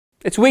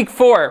It's week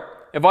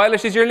 4. If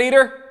Eilish is your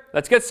leader,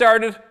 let's get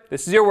started.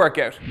 This is your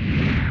workout.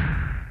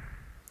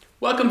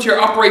 Welcome to your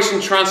Operation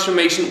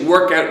Transformation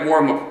workout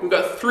warm-up. We've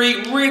got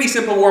 3 really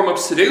simple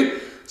warm-ups to do,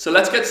 so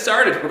let's get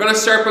started. We're going to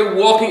start by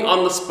walking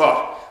on the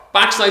spot.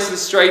 Back's nice and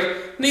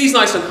straight, knees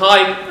nice and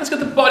high. Let's get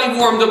the body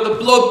warmed up, the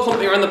blood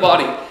pumping around the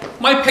body.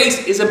 My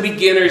pace is a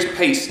beginner's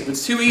pace. If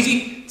it's too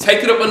easy,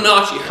 take it up a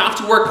notch. You have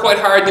to work quite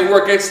hard in your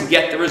workouts to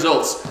get the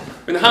results.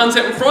 Bring the hands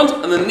out in front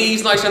and the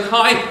knees nice and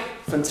high.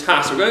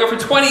 Fantastic. We're going to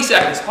go for 20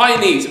 seconds, high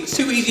knees. If it's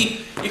too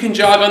easy, you can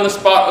jog on the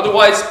spot.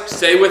 Otherwise,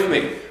 stay with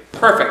me.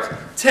 Perfect.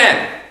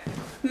 10,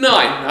 9,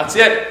 that's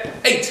it.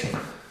 8,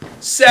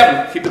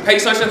 7, keep the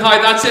pace nice and high.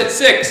 That's it.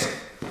 6,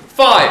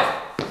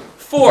 5,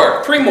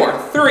 4, 3 more.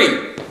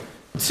 3,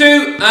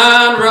 2,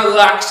 and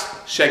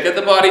relax. Shake out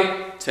the body.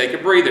 Take a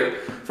breather.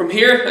 From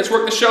here, let's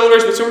work the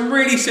shoulders with some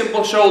really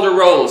simple shoulder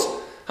rolls.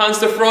 Hands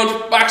to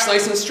front, back's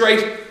nice and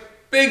straight.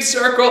 Big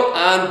circle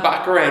and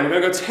back around.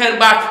 We're going to go 10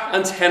 back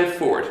and 10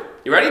 forward.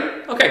 You ready?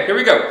 Okay, here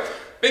we go.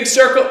 Big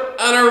circle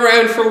and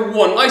around for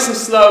 1. Nice and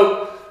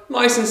slow,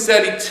 nice and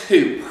steady.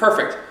 2,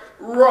 perfect.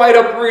 Right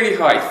up really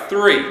high.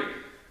 3,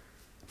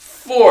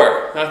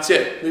 4, that's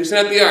it.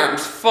 Loosen out the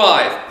arms.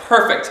 5,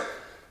 perfect.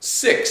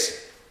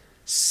 6,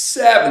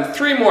 7,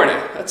 3 more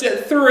now. That's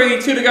it.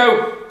 3, 2 to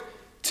go.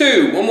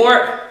 2, 1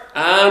 more,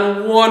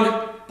 and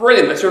 1.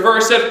 Brilliant. Let's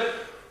reverse it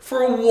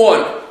for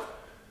 1,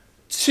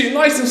 2,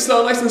 nice and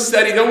slow, nice and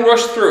steady. Don't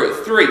rush through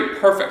it. 3,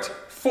 perfect.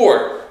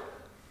 4,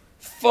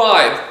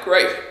 5,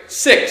 great.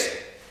 6,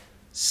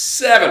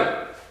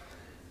 7,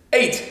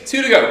 8,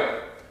 2 to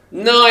go.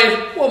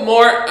 9, 1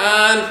 more,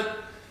 and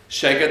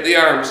shake out the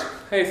arms.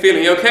 How you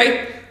feeling? You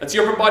okay? That's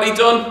your upper body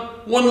done.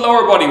 1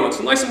 lower body one.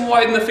 So nice and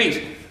wide in the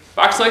feet.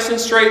 Back's nice and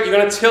straight. You're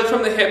going to tilt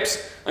from the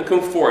hips and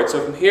come forward.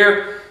 So from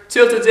here,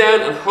 tilt it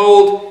down and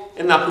hold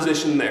in that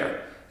position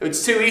there. If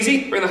it's too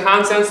easy, bring the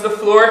hands down to the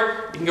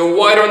floor. You can go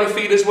wider on the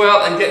feet as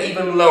well and get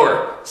even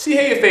lower. See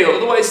how you feel.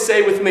 Otherwise,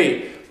 stay with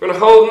me. We're going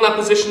to hold in that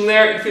position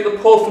there. You feel the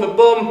pull from the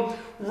bum,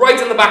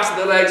 right on the backs of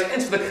the legs,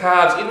 into the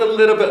calves, even a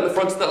little bit in the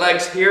fronts of the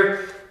legs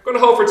here. We're going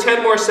to hold for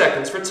 10 more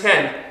seconds. For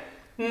 10,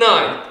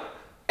 9,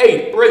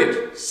 8,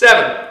 brilliant.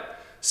 7,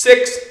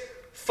 6,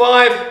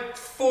 5,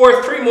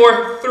 4, 3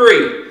 more.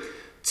 3,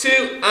 2,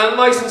 and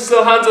nice and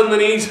slow, hands on the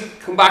knees.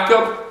 Come back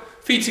up,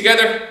 feet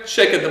together,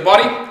 shake out the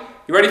body.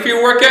 You ready for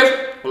your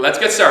workout? Well, let's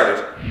get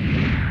started.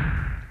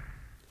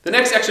 The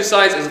next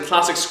exercise is a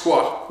classic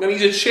squat. I'm going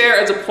to use a chair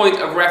as a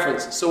point of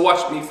reference, so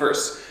watch me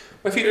first.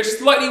 My feet are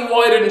slightly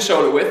wider than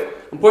shoulder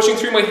width. I'm pushing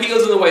through my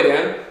heels on the way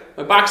down.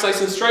 My back's nice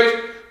and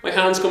straight. My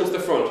hands come to the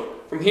front.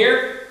 From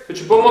here, put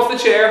your bum off the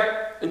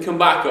chair and come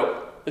back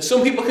up. Now,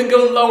 some people can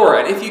go lower,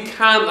 and if you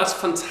can, that's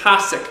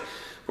fantastic.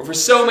 But for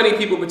so many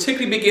people,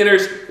 particularly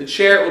beginners, the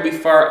chair will be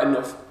far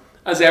enough.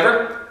 As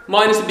ever,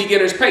 mine is the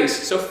beginner's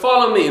pace, so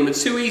follow me. If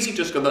it's too easy,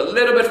 just go that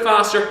little bit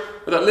faster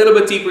or that little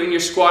bit deeper in your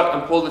squat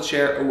and pull the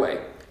chair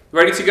away.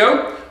 Ready to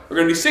go? We're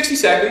going to do 60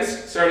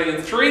 seconds, starting in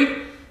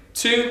 3,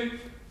 2,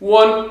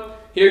 1.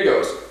 Here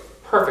goes.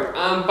 Perfect.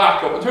 And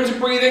back up. In terms of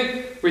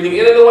breathing, breathing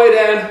in on the way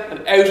down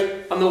and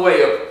out on the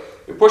way up.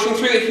 You're pushing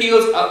through the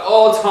heels at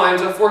all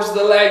times. That forces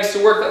the legs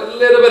to work a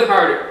little bit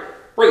harder.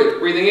 Brilliant.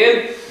 Breathing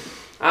in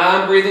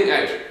and breathing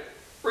out.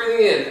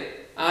 Breathing in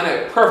and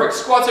out. Perfect.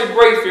 Squats are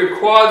great for your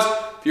quads,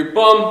 for your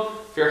bum,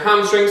 for your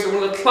hamstrings. They're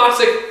one of the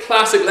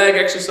classic leg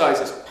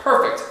exercises.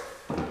 Perfect.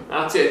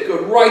 That's it.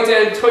 Good. Right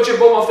down, touch your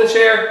bum off the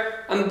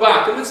chair and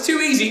back. If it's too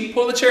easy,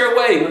 pull the chair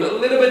away. Go a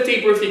little bit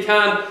deeper if you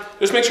can.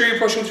 Just make sure you're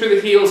pushing through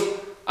the heels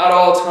at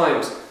all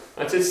times.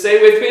 That's it.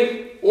 Stay with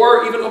me.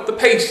 Or even up the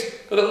pace.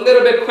 Go a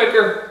little bit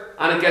quicker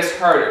and it gets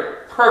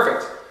harder.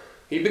 Perfect.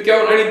 Keep it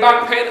going. Any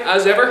back pain,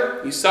 as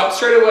ever, you stop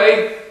straight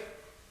away.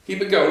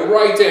 Keep it going.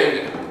 Right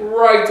down.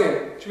 Right down.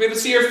 You should be able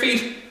to see your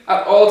feet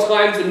at all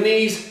times. The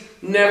knees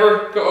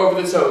never go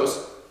over the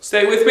toes.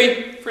 Stay with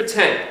me for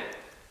 10,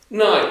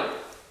 9,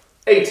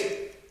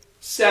 8,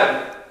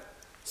 7,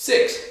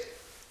 6,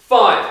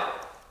 5,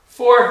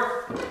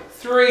 4,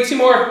 3, 2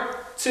 more,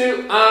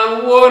 2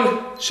 and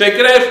 1. Shake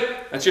it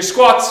out. That's your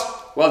squats.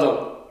 Well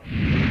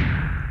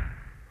done.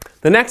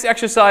 The next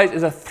exercise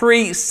is a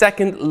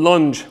 3-second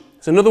lunge.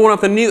 It's another one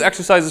of the new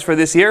exercises for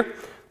this year.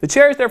 The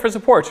chair is there for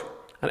support.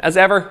 And as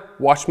ever,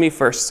 watch me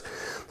first.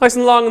 Nice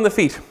and long on the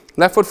feet.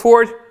 Left foot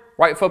forward,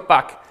 right foot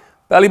back.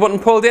 Belly button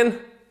pulled in,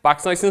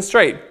 back's nice and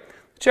straight.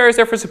 The chair is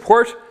there for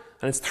support.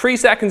 And it's 3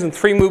 seconds and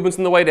 3 movements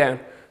on the way down.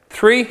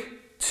 3,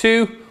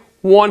 2,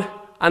 1,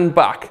 and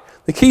back.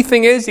 The key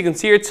thing is you can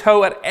see your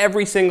toe at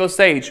every single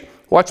stage.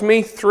 Watch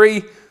me.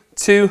 3,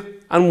 2,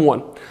 and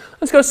 1.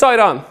 Let's go side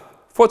on.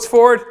 Foot's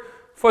forward,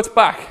 foot's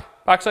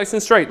back. Back's nice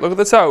and straight. Look at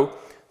the toe.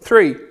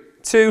 3,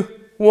 2,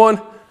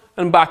 1,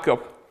 and back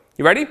up.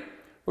 You ready?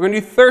 We're going to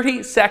do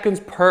 30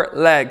 seconds per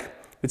leg.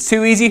 If it's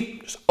too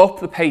easy, just up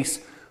the pace.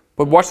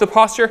 But watch the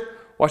posture,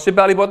 watch the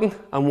belly button,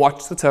 and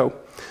watch the toe.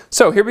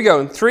 So here we go.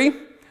 In 3,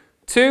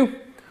 2,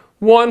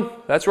 1,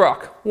 let's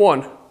rock.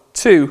 1,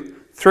 2,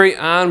 3,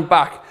 and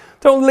back.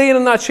 Don't lean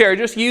on that chair,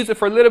 just use it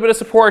for a little bit of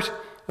support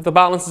if the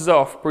balance is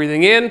off.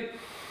 Breathing in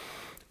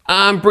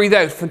And breathe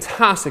out.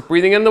 Fantastic.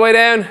 Breathing in the way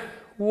down.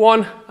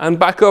 1 and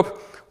back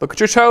up. Look at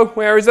your toe.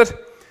 Where is it?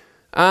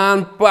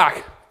 And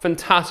back.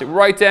 Fantastic.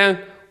 Right down.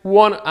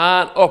 1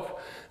 and up.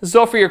 This is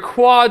all for your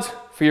quads,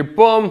 for your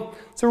bum.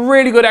 It's a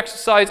really good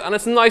exercise and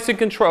it's nice and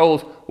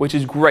controlled, which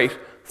is great.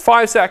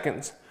 5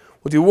 seconds.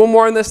 We'll do one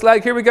more on this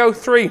leg. Here we go.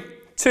 3,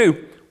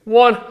 2,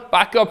 1.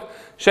 Back up.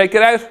 Shake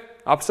it out.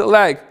 Opposite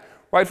leg.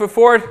 Right foot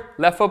forward.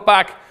 Left foot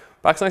back.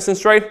 Back's nice and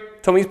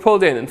straight. Tummy's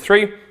pulled in.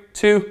 3,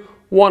 2,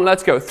 1.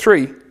 Let's go.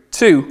 3,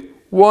 2,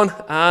 1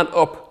 and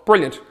up.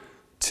 Brilliant.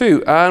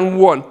 2 and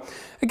 1.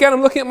 Again,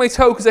 I'm looking at my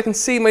toe because I can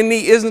see my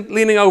knee isn't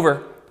leaning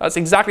over. That's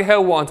exactly how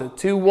I want it.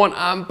 2, 1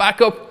 and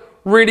back up.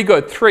 Really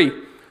good.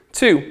 3,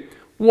 2,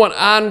 1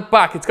 and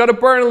back. It's got to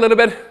burn a little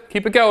bit.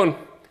 Keep it going.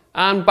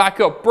 And back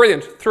up.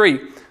 Brilliant.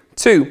 3,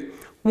 2,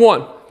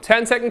 1.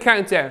 10-second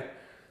countdown.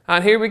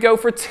 And here we go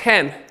for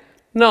 10,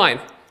 9,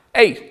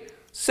 8,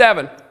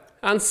 7,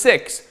 and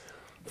 6,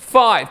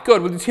 5.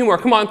 Good. We'll do 2 more.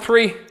 Come on.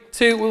 3,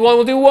 2, 1.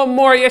 We'll do 1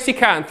 more. Yes, you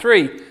can.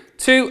 3,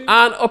 2,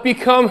 and up you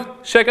come.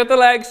 Shake out the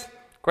legs.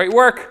 Great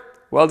work.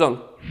 Well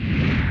done.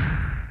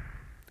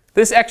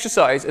 This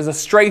exercise is a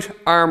straight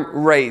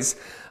arm raise.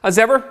 As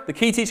ever, the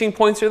key teaching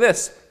points are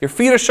this. Your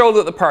feet are shoulder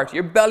width apart.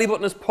 Your belly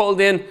button is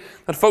pulled in.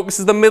 That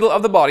focuses the middle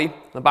of the body.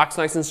 The back's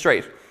nice and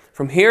straight.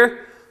 From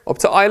here, up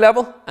to eye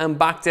level and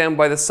back down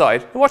by the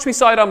side. And watch me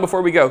side on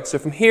before we go. So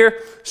from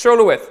here,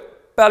 shoulder width,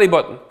 belly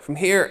button. From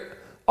here,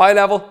 eye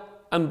level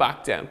and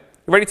back down.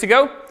 You ready to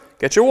go?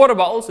 Get your water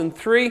bottles in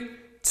 3,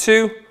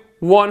 2,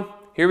 1.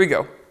 Here we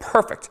go.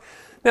 Perfect.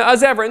 Now,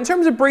 as ever, in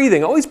terms of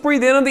breathing, always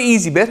breathe in on the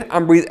easy bit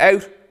and breathe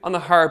out on the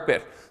hard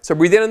bit. So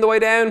breathe in on the way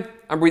down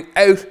and breathe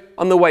out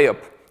on the way up.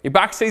 Your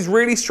back stays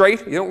really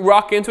straight. You don't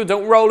rock into it,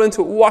 don't roll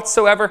into it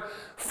whatsoever.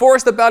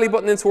 Force the belly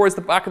button in towards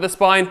the back of the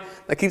spine.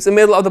 That keeps the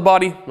middle of the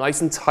body nice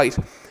and tight.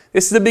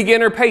 This is a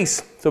beginner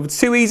pace. So if it's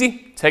too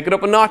easy, take it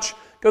up a notch.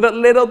 Go that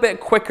little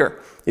bit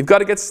quicker. You've got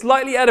to get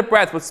slightly out of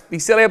breath, but be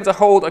still able to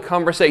hold a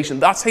conversation.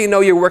 That's how you know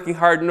you're working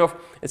hard enough.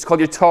 It's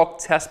called your talk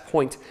test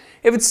point.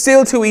 If it's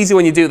still too easy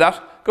when you do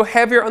that, go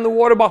heavier on the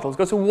water bottles.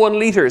 Go to 1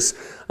 litres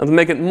and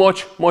make it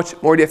much, much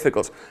more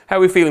difficult. How are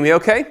we feeling? We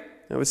okay?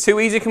 If it's too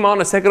easy, come on,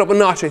 let's take it up a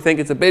notch. I think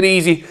it's a bit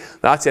easy.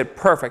 That's it.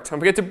 Perfect. Don't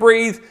forget to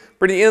breathe.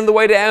 Breathing in on the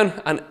way down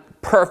and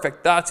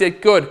perfect. That's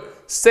it. Good.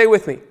 Stay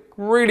with me.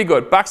 Really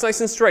good. Back's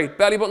nice and straight.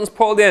 Belly button's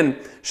pulled in.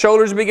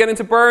 Shoulders are beginning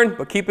to burn,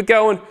 but keep it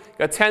going. You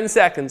got 10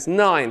 seconds.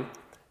 9,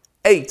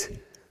 8,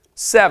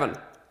 7,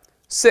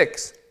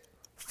 6,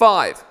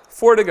 5,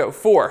 4 to go.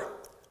 4,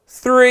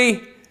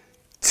 3,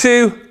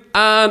 2,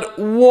 and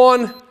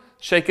 1.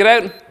 Shake it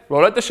out.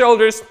 Roll out the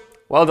shoulders.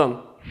 Well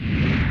done.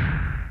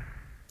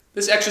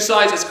 This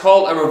exercise is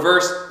called a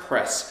reverse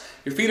press.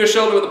 Your feet are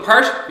shoulder width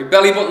apart. Your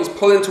belly button's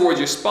pulled in towards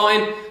your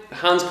spine. The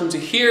hands come to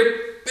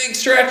here. Big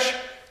stretch.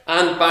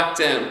 And back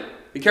down.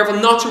 Be careful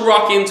not to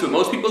rock into it.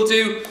 Most people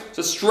do.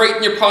 So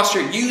straighten your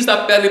posture. Use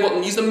that belly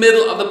button. Use the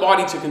middle of the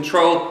body to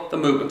control the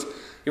movement.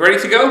 You ready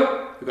to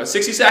go? We've got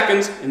 60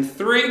 seconds in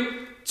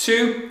 3,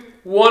 2,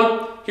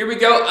 1. Here we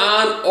go.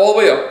 And all the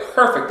way up.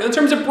 Perfect. And in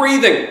terms of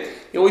breathing,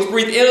 you always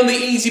breathe in on the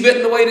easy bit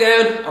on the way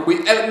down and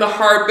breathe out on the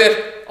hard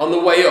bit on the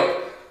way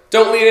up.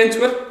 Don't lean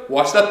into it.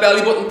 Watch that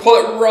belly button. Pull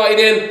it right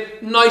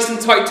in. Nice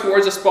and tight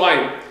towards the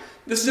spine.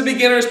 This is a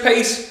beginner's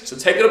pace, so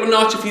take it up a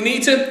notch if you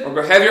need to, or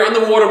go heavier on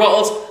the water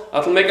bottles.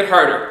 That'll make it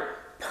harder.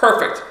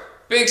 Perfect.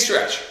 Big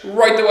stretch.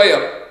 Right the way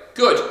up.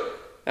 Good.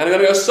 And I'm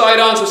going to go side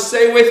on, so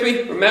stay with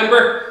me.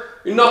 Remember,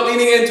 you're not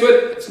leaning into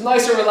it. It's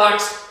nice and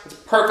relaxed. It's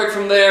perfect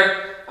from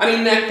there.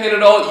 Any neck pain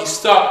at all, you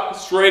stop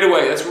straight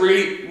away. That's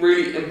really,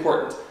 really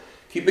important.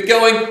 Keep it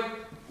going.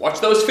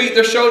 Watch those feet,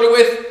 they're shoulder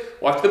width.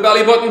 Watch the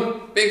belly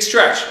button. Big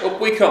stretch. Up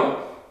we come.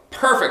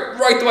 Perfect.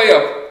 Right the way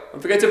up.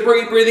 Don't forget to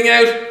breathe. Breathing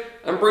out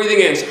and breathing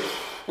in. So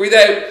breathe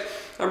out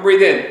and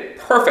breathe in.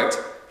 Perfect.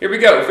 Here we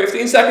go.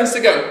 15 seconds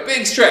to go.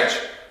 Big stretch.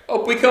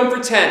 Up we come for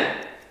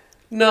 10,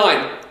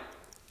 9,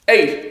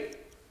 8,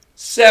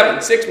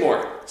 7, 6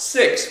 more.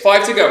 6,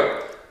 5 to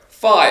go.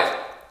 5,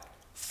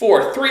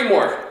 4, 3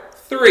 more.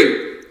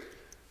 3,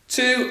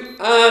 2,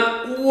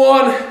 and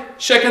 1.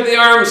 Shake out the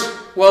arms.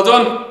 Well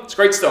done. It's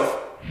great stuff.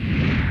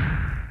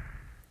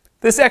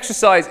 This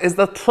exercise is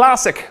the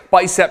classic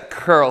bicep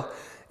curl.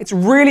 It's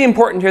really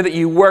important here that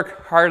you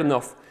work hard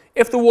enough.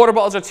 If the water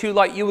bottles are too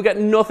light, you will get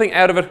nothing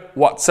out of it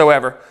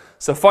whatsoever.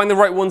 So find the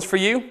right ones for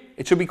you.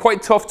 It should be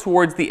quite tough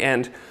towards the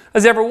end.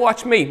 As ever,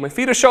 watch me. My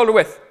feet are shoulder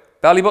width.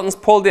 Belly button's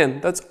pulled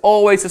in. That's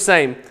always the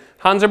same.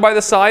 Hands are by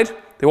the side.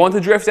 They want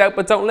to drift out,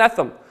 but don't let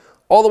them.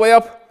 All the way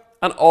up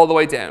and all the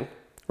way down.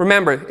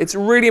 Remember, it's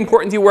really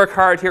important you work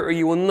hard here or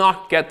you will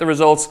not get the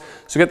results.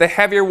 So get the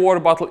heavier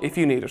water bottle if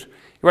you need it.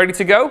 You ready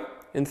to go?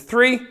 In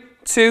 3,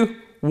 2,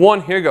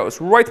 1, here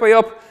goes. Right way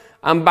up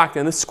and back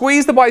down. Then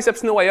squeeze the biceps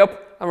on the way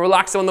up and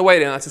relax them on the way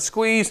down. That's a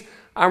squeeze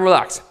and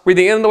relax.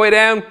 Breathing in on the way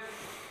down,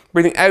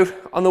 breathing out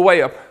on the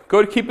way up.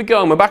 Good, keep it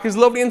going. My back is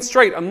lovely and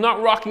straight. I'm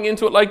not rocking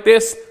into it like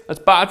this. That's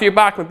bad for your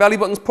back. My belly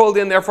button's pulled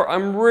in, therefore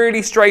I'm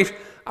really straight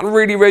and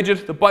really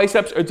rigid. The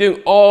biceps are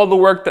doing all the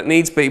work that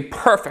needs to be.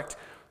 Perfect.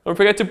 Don't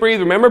forget to breathe.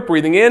 Remember,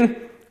 breathing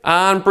in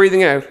and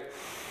breathing out.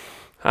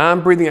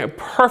 And breathing out.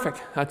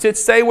 Perfect. That's it.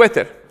 Stay with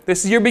it.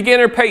 This is your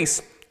beginner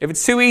pace. If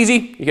it's too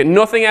easy, you get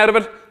nothing out of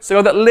it. So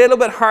go that little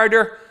bit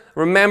harder.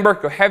 Remember,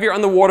 go heavier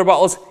on the water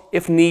bottles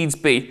if needs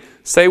be.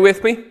 Stay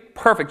with me.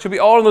 Perfect. Should be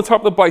all on the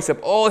top of the bicep.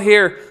 All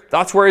here.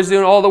 That's where it's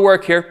doing all the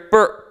work here.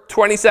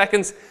 20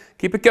 seconds.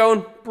 Keep it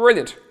going.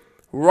 Brilliant.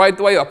 Right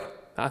the way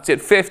up. That's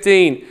it.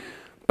 15.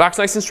 Back's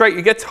nice and straight.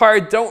 You get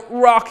tired. Don't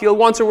rock. You'll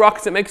want to rock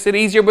because it makes it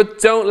easier, but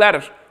don't let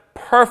it.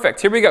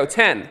 Perfect. Here we go.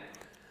 10.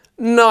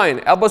 9.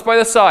 Elbows by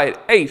the side.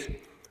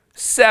 8.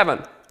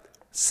 7.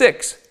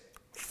 6.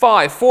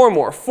 5. 4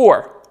 more.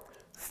 4.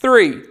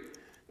 3.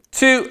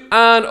 2.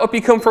 And up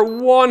you come for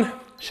 1.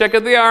 Shake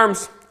out the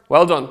arms.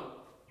 Well done.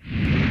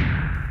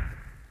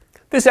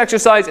 This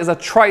exercise is a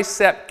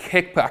tricep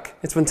kickback.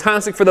 It's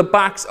fantastic for the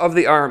backs of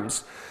the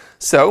arms.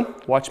 So,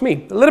 watch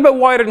me. A little bit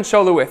wider than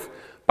shoulder width.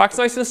 Back's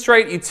nice and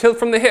straight. You tilt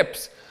from the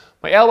hips.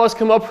 My elbows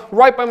come up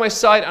right by my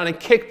side and I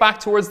kick back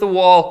towards the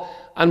wall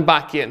and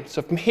back in.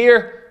 So from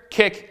here,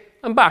 kick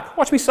and back.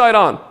 Watch me side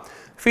on.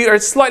 Feet are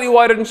slightly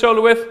wider than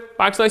shoulder width.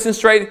 Back's nice and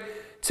straight.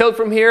 Tilt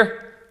from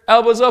here.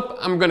 Elbows up.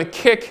 And we're going to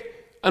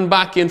kick and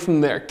back in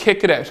from there.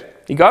 Kick it out.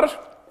 You got it?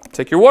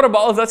 Take your water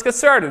bottles. Let's get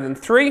started. In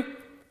 3,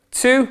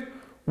 2,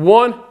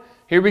 1.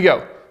 Here we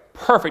go.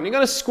 Perfect. You're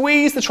going to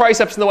squeeze the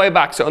triceps on the way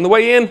back. So on the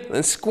way in, and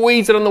then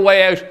squeeze it on the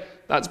way out.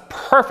 That's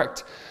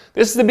perfect.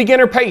 This is the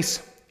beginner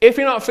pace. If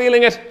you're not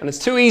feeling it and it's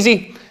too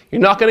easy,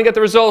 you're not going to get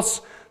the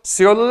results.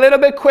 So go a little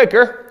bit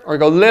quicker or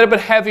go a little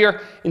bit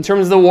heavier in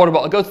terms of the water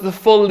bottle. Go to the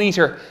full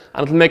litre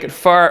and it'll make it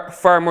far,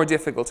 far more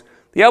difficult.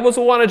 The elbows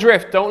will want to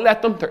drift. Don't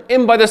let them. They're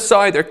in by the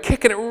side. They're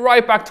kicking it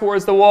right back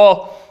towards the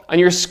wall and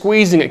you're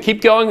squeezing it.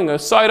 Keep going and go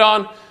side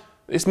on.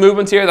 This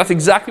movement here, that's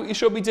exactly what you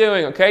should be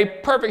doing, okay?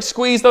 Perfect.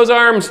 Squeeze those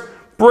arms.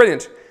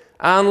 Brilliant.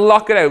 And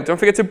lock it out. Don't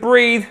forget to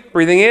breathe.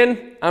 Breathing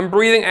in and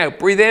breathing out.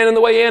 Breathe in on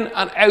the way in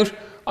and out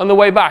on the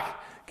way back.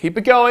 Keep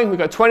it going. We've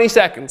got 20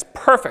 seconds.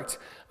 Perfect.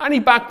 Any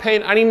back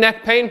pain, any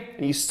neck pain,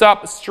 and you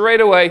stop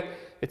straight away.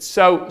 It's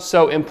so,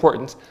 so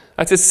important.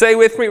 That's it. Stay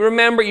with me.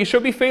 Remember, you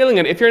should be feeling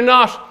it. If you're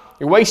not,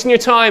 you're wasting your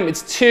time.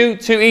 It's too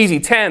easy.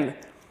 10,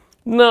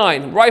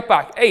 9, right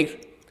back.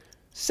 8,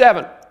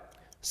 7,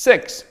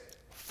 6,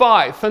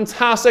 5.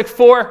 Fantastic.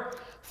 4,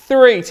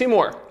 3, 2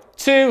 more.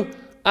 2,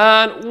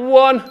 and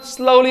 1.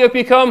 Slowly up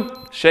you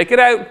come. Shake it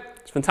out.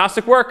 It's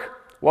fantastic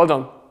work. Well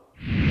done.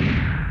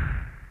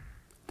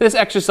 This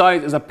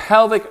exercise is a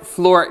pelvic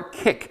floor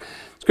kick.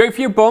 It's great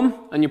for your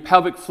bum and your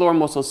pelvic floor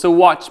muscles, so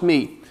watch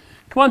me.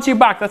 Come onto your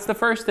back, that's the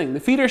first thing. The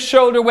feet are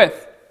shoulder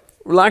width.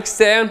 Relax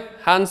down,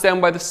 hands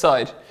down by the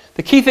side.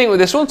 The key thing with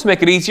this one, to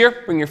make it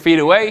easier, bring your feet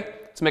away.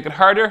 To make it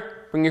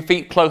harder, bring your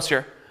feet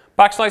closer.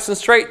 Back's nice and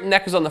straight,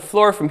 neck is on the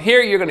floor. From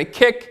here, you're going to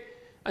kick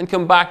and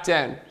come back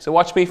down. So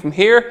watch me from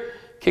here,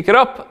 kick it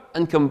up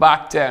and come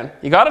back down.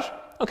 You got it?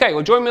 Okay,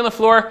 well join me on the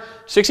floor.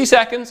 60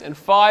 seconds in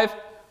 5,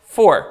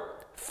 4,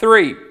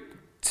 3,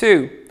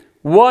 2,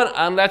 1,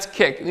 and let's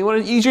kick. And you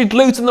want to use your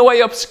glutes on the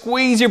way up,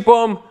 squeeze your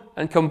bum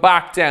and come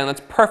back down.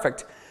 That's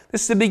perfect.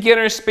 This is the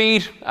beginner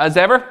speed as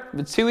ever. If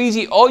it's too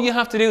easy, all you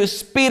have to do is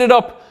speed it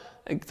up,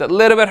 make it a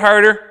little bit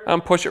harder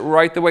and push it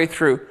right the way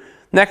through.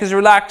 Neck is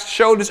relaxed,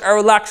 shoulders are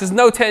relaxed, there's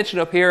no tension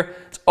up here.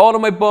 It's all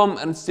on my bum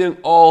and it's doing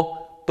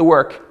all the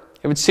work.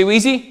 If it's too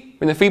easy,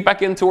 bring the feet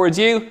back in towards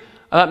you and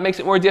that makes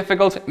it more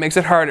difficult, it makes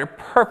it harder.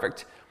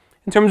 Perfect.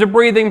 In terms of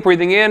breathing,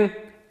 breathing in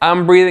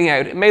and breathing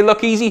out. It may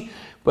look easy,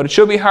 but it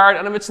should be hard,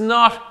 and if it's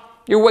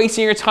not, you're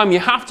wasting your time. You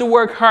have to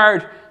work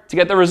hard to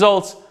get the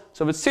results.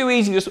 So if it's too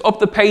easy, just up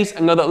the pace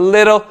and go that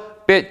little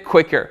bit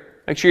quicker.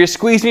 Make sure you're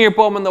squeezing your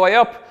bum on the way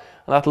up,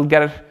 and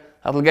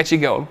that'll get you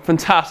going.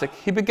 Fantastic.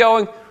 Keep it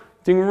going.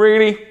 Doing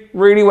really,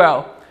 really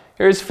well.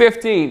 Here's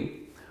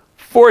 15,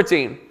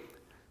 14,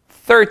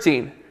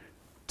 13,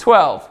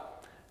 12,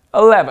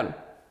 11,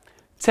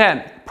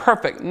 10.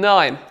 Perfect.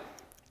 9,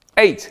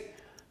 8,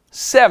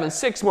 7,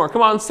 6 more.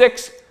 Come on,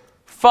 6,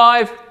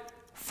 5,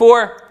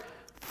 4,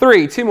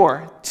 3, 2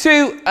 more.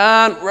 2,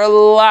 and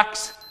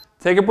relax.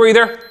 Take a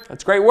breather.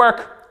 That's great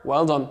work.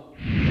 Well done.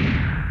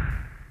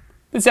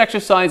 This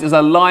exercise is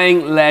a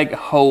lying leg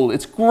hold.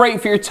 It's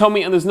great for your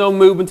tummy and there's no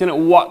movement in it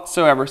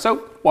whatsoever.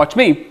 So watch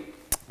me.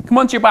 Come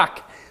onto your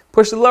back.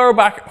 Push the lower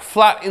back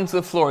flat into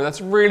the floor.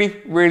 That's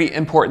really, really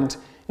important.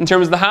 In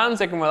terms of the hands,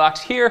 they can relax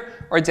here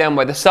or down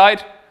by the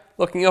side,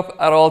 looking up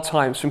at all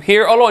times. From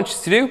here, all I want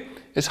you to do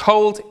is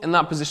hold in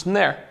that position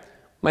there.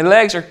 My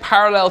legs are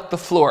parallel to the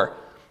floor.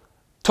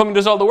 Tummy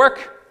does all the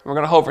work. We're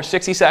going to hold for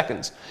 60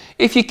 seconds.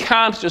 If you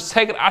can't, just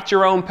take it at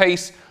your own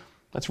pace.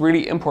 That's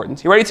really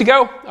important. You ready to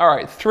go? All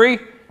right, 3,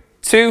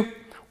 2,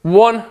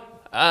 1,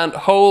 and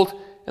hold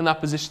in that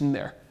position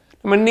there.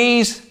 My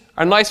knees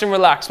are nice and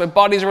relaxed. My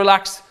body's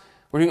relaxed.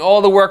 We're doing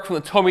all the work from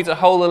the tummy to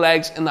hold the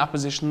legs in that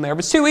position there. If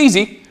it's too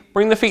easy,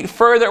 bring the feet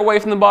further away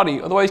from the body.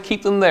 Otherwise,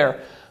 keep them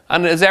there.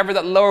 And as ever,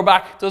 that lower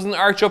back doesn't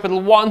arch up.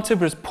 It'll want to,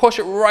 but just push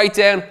it right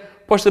down.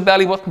 Push the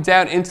belly button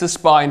down into the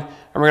spine. And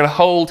we're going to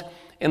hold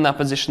in that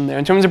position there.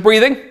 In terms of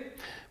breathing,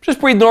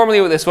 just breathe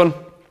normally with this one.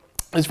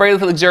 There's very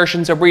little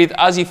exertion, so breathe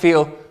as you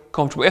feel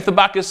comfortable. If the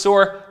back is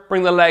sore,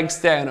 bring the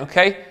legs down,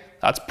 okay?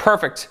 That's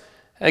perfect.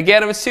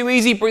 Again, if it's too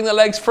easy, bring the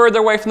legs further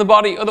away from the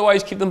body.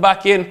 Otherwise, keep them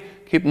back in.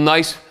 Keep them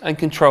nice and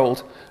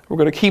controlled. We're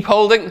going to keep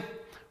holding.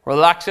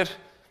 Relax it.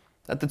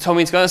 Let the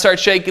tummy's going to start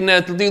shaking now.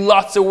 It'll do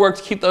lots of work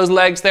to keep those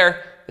legs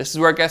there. This is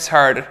where it gets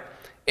harder.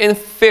 In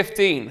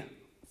 15,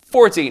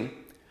 14,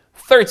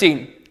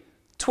 13,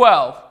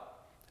 12,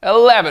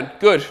 11.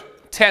 Good.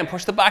 10.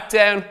 Push the back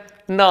down.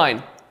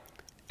 9,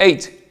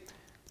 8,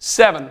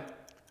 7,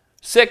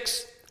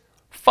 6,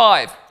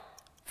 5,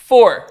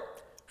 4,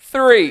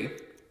 3,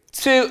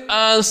 2,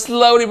 and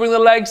slowly bring the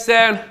legs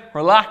down.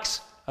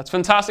 Relax. That's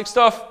fantastic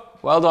stuff.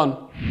 Well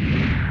done.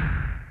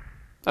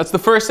 That's the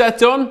first set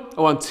done.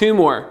 I want 2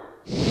 more.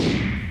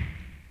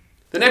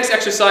 The next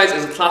exercise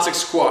is a classic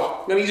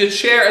squat. I'm going to use a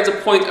chair as a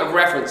point of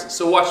reference,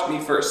 so watch me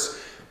first.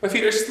 My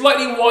feet are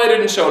slightly wider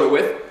than shoulder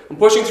width. I'm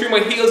pushing through my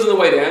heels on the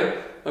way down.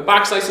 My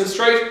back's nice and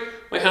straight.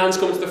 My hands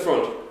come to the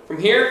front. From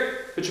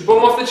here, put your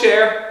bum off the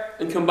chair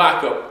and come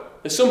back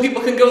up. Now some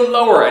people can go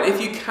lower, and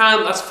if you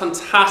can, that's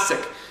fantastic.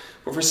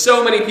 But for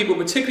so many people,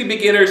 particularly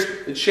beginners,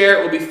 the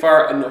chair will be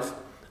far enough.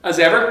 As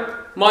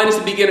ever, mine is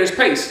the beginner's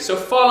pace, so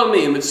follow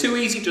me. If it's too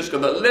easy, just go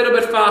that little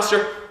bit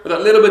faster or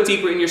that little bit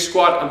deeper in your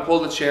squat and pull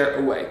the chair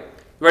away.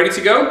 Ready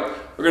to go?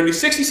 We're going to do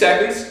 60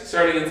 seconds,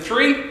 starting in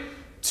 3,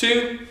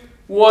 2,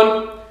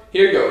 1.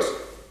 Here goes.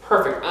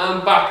 Perfect.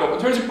 And back up. In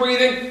terms of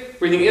breathing,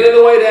 breathing in on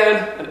the way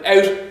down and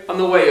out on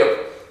the way up.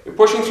 You're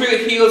pushing through the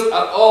heels at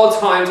all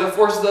times. That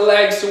forces the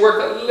legs to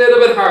work a little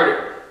bit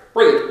harder.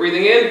 Brilliant.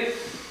 Breathing in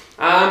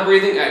and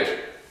breathing out.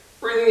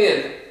 Breathing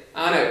in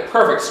and out.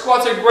 Perfect.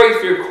 Squats are great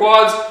for your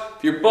quads,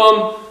 for your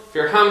bum, for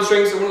your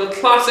hamstrings. They're one of the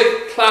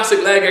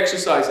classic leg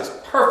exercises.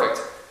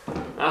 Perfect.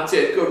 That's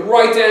it. Good.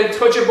 Right down.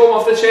 Touch your bum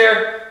off the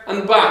chair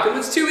and back. If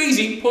it's too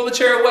easy, pull the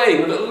chair away.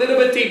 Go a little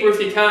bit deeper if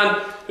you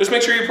can. Just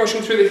make sure you're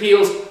pushing through the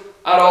heels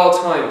at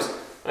all times.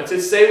 That's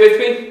it. Stay with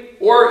me.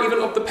 Or even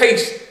up the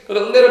pace. Go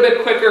a little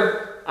bit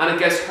quicker and it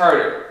gets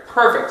harder.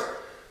 Perfect.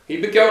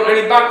 Keep it going.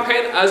 Any back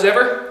pain, as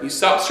ever, you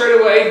stop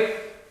straight away.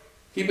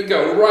 Keep it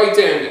going. Right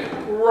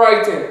down.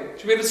 Right down. You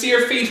should be able to see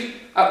your feet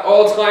at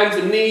all times.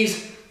 The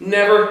knees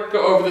never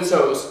go over the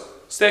toes.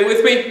 Stay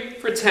with me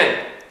for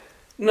 10,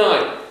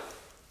 9,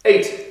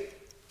 8,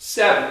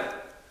 7,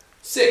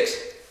 6,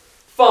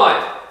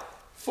 5,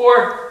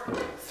 4,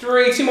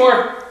 3, 2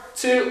 more,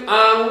 2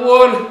 and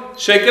 1.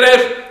 Shake it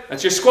out.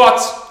 That's your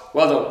squats.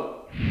 Well done.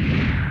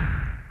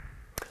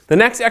 The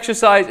next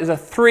exercise is a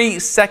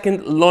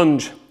 3-second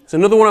lunge. It's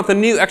another one of the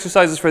new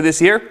exercises for this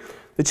year.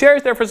 The chair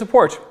is there for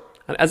support.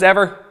 And as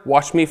ever,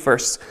 watch me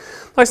first.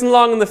 Nice and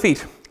long on the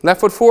feet. Left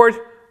foot forward,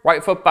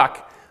 right foot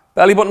back.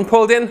 Belly button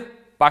pulled in,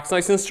 back's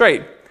nice and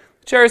straight.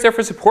 The chair is there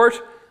for support,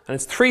 and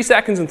it's 3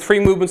 seconds and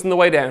 3 movements on the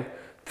way down.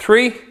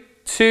 3,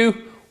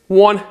 2,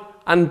 1,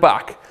 and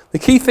back. The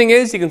key thing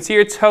is you can see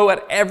your toe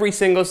at every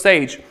single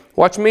stage.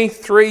 Watch me.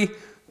 3,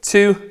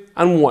 2,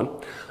 and 1.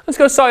 Let's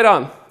go side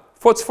on.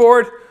 Foot's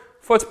forward,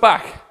 foot's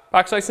back.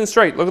 Back's nice and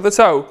straight. Look at the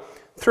toe.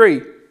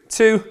 3,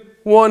 2,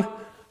 1,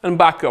 and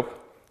back up.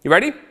 You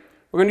ready?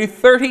 We're going to do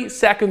 30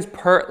 seconds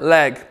per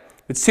leg.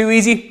 If it's too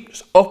easy,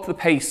 just up the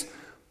pace.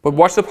 But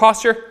watch the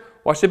posture,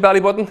 watch the belly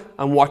button,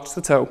 and watch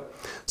the toe.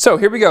 So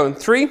here we go. In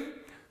 3,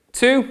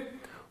 2,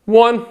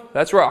 1,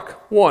 let's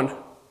rock. 1,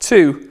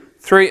 2,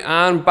 3,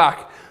 and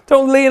back.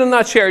 Don't lean on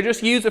that chair,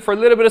 just use it for a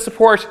little bit of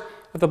support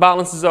if the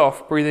balance is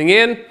off. Breathing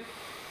in,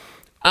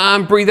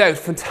 and breathe out.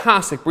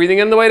 Fantastic. Breathing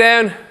in the way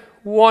down.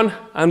 1,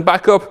 and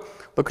back up.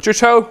 Look at your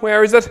toe,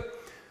 where is it?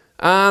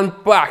 And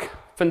back.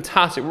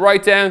 Fantastic.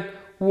 Right down.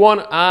 1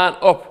 and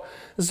up.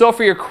 This is all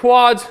for your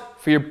quads,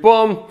 for your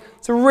bum.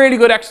 It's a really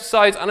good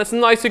exercise and it's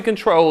nice and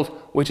controlled,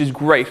 which is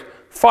great.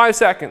 5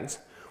 seconds.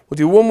 We'll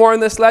do one more on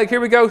this leg. Here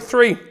we go.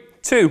 3,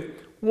 2,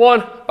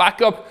 1.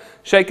 Back up.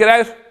 Shake it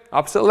out.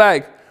 Opposite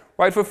leg.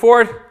 Right foot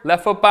forward,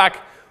 left foot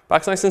back.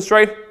 Back's nice and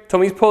straight.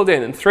 Tummy's pulled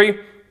in. In 3,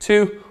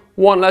 2,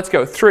 1. Let's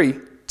go. 3,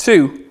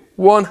 2,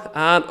 1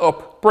 and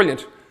up.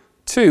 Brilliant.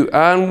 2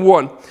 and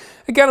 1.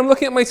 Again, I'm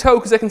looking at my toe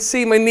because I can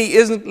see my knee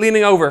isn't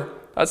leaning over.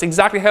 That's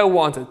exactly how I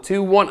want it.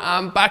 2, 1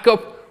 and back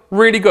up.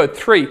 Really good.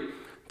 3,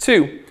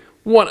 2,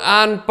 1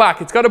 and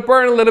back. It's got to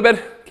burn a little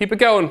bit. Keep it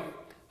going.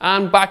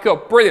 And back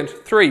up. Brilliant.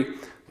 3,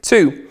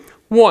 2,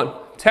 1.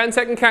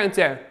 10-second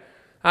countdown.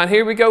 And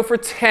here we go for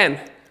 10,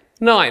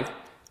 9,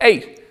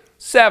 8,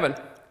 7,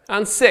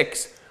 and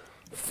 6,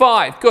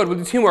 5. Good. We'll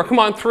do 2 more. Come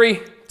on. 3,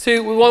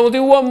 2, 1. We'll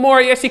do 1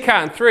 more. Yes, you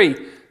can. 3,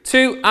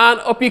 2, and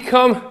up you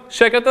come.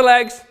 Shake out the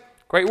legs.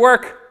 Great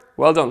work.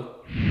 Well done.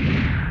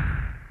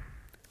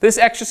 This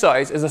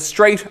exercise is a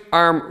straight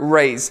arm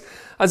raise.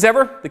 As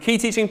ever, the key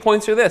teaching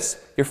points are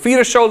this. Your feet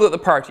are shoulder width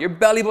apart. Your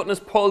belly button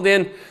is pulled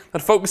in.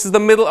 That focuses the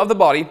middle of the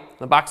body.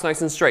 The back's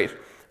nice and straight.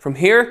 From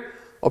here,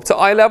 up to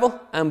eye level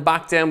and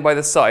back down by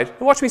the side.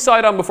 And watch me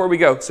side on before we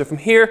go. So from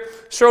here,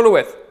 shoulder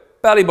width,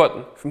 belly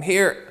button. From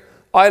here,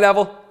 eye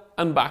level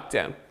and back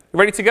down. You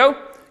ready to go?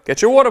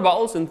 Get your water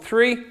bottles in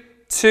 3,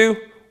 2,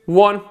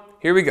 1.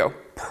 Here we go.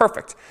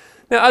 Perfect.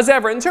 Now, as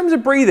ever, in terms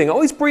of breathing,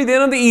 always breathe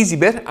in on the easy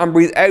bit and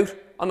breathe out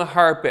on the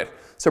hard bit.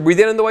 So breathe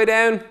in on the way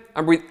down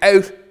and breathe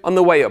out on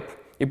the way up.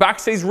 Your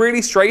back stays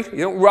really straight. You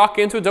don't rock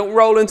into it, don't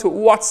roll into it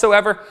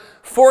whatsoever.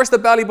 Force the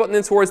belly button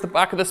in towards the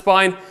back of the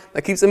spine.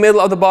 That keeps the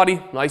middle of the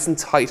body nice and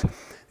tight.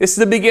 This is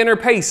a beginner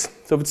pace,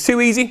 so if it's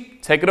too easy,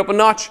 take it up a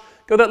notch.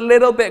 Go that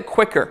little bit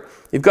quicker.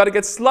 You've got to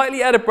get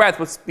slightly out of breath,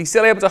 but be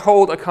still able to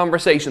hold a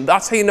conversation.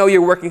 That's how you know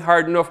you're working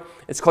hard enough.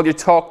 It's called your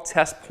talk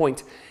test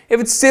point.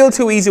 If it's still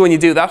too easy when you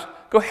do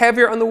that, go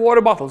heavier on the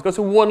water bottles. Go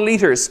to 1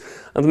 litres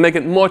and make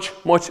it much,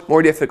 much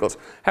more difficult.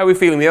 How are we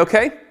feeling? We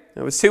okay?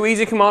 If it's too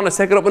easy, come on, let's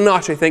take it up a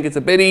notch. I think it's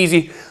a bit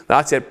easy.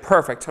 That's it,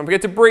 perfect. Don't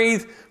forget to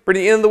breathe.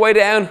 Breathing in the way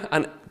down,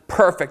 and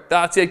perfect.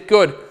 That's it,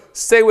 good.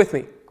 Stay with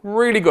me.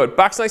 Really good.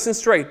 Back's nice and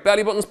straight.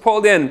 Belly button's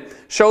pulled in.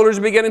 Shoulders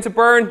are beginning to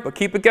burn, but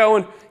keep it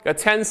going. Got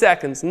 10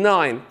 seconds.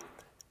 9,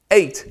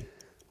 8,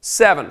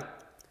 7,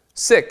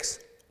 6,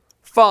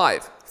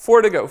 5,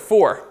 4 to go.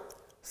 4,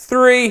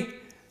 3,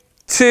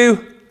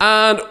 2,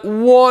 and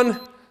 1.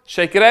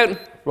 Shake it out.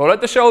 Roll out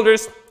the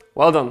shoulders.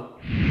 Well done.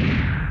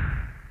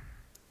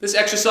 This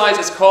exercise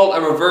is called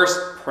a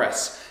reverse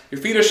press.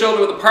 Your feet are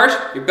shoulder width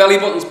apart. Your belly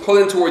button's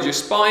pulling towards your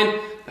spine.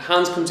 The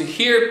hands come to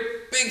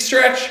here. Big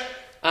stretch.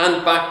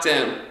 And back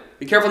down.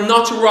 Be careful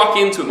not to rock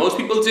into it. Most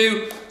people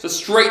do. So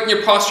straighten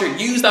your posture.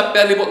 Use that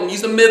belly button.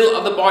 Use the middle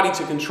of the body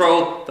to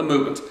control the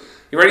movement.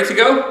 You ready to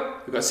go?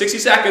 We've got 60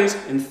 seconds.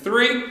 In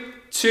 3,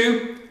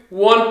 2,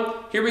 1.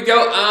 Here we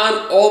go.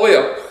 And all the way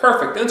up.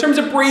 Perfect. Now in terms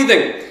of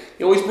breathing,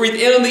 you always breathe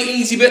in on the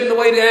easy bit on the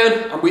way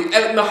down and breathe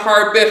out on the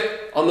hard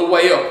bit on the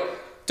way up.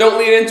 Don't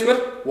lean into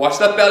it. Watch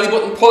that belly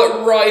button. Pull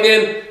it right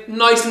in.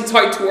 Nice and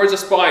tight towards the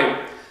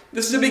spine.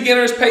 This is a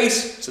beginner's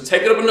pace, so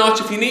take it up a notch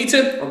if you need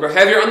to, or go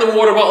heavier on the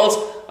water bottles.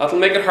 That'll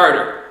make it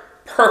harder.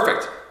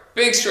 Perfect.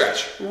 Big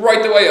stretch.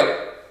 Right the way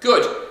up.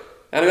 Good.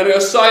 And I'm going to go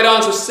side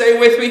on, so stay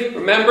with me.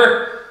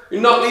 Remember, you're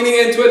not leaning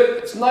into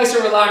it. It's nice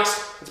and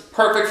relaxed. It's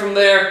perfect from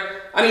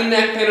there. Any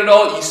neck pain at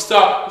all, you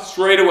stop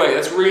straight away.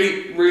 That's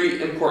really,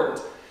 really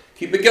important.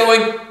 Keep it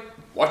going.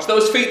 Watch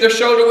those feet, they're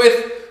shoulder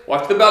width.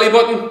 Watch the belly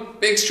button.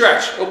 Big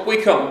stretch. Up we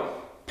come.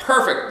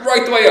 Perfect.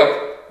 Right the way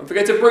up. Don't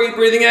forget to breathe.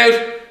 Breathing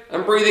out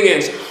and breathing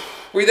in. So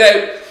breathe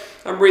out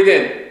and breathe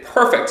in.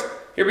 Perfect.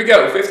 Here we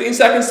go. 15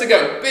 seconds to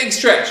go. Big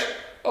stretch.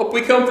 Up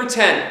we come for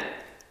 10,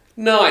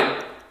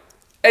 9,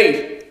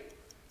 8,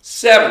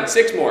 7,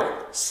 6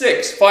 more,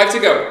 6, 5 to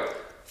go,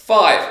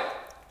 5,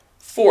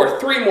 4,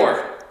 3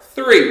 more,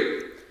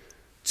 3,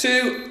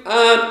 2,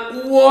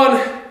 and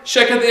 1.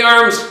 Shake out the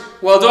arms.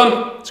 Well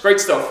done. It's great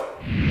stuff.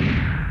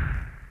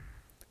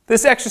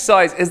 This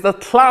exercise is the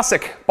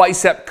classic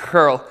bicep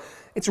curl.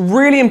 It's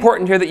really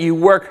important here that you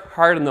work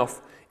hard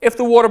enough. If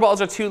the water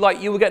bottles are too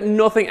light, you will get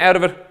nothing out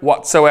of it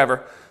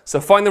whatsoever. So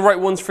find the right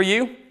ones for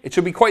you. It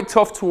should be quite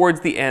tough towards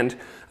the end.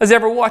 As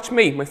ever, watch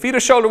me. My feet are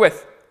shoulder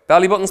width.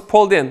 Belly button's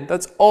pulled in.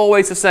 That's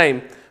always the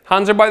same.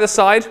 Hands are by the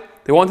side.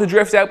 They want to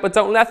drift out, but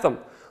don't let them.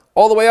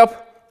 All the way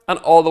up and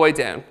all the way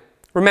down.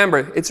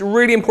 Remember, it's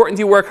really important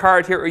you work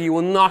hard here or you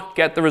will not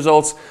get the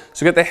results.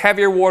 So get the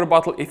heavier water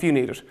bottle if you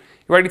need it.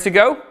 You ready to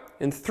go?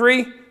 In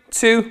 3,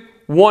 2,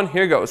 1.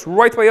 Here goes.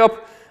 Right way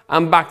up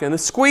and back down. Then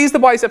squeeze the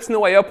biceps on the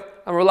way up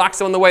and relax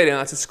them on the way down.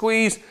 That's a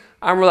squeeze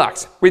and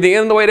relax. Breathing in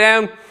on the way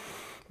down.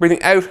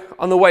 Breathing out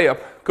on the way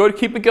up. Good,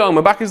 keep it going.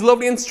 My back is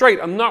lovely and straight.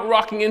 I'm not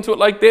rocking into it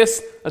like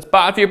this. That's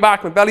bad for your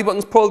back. My belly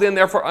button's pulled in,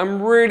 therefore I'm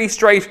really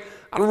straight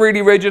and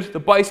really rigid. The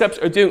biceps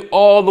are doing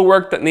all the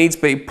work that needs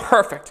to be.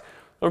 Perfect.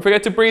 Don't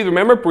forget to breathe.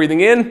 Remember,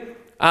 breathing in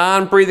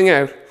and breathing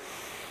out.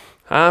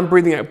 And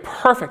breathing out.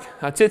 Perfect.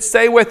 That's it.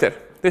 Stay with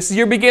it. This is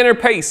your beginner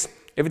pace.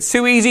 If it's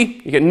too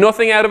easy, you get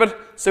nothing out of it.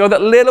 So go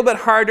that little bit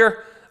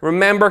harder.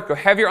 Remember, go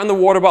heavier on the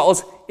water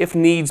bottles if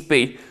needs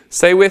be.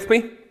 Stay with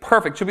me.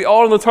 Perfect. Should be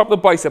all on the top of the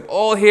bicep.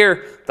 All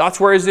here. That's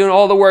where it's doing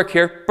all the work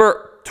here.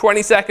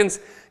 20 seconds.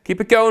 Keep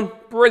it going.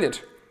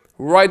 Brilliant.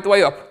 Right the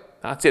way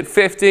up. That's it.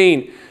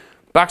 15.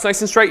 Back's nice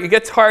and straight. You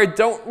get tired.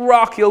 Don't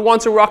rock. You'll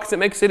want to rock because it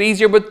makes it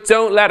easier, but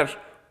don't let it.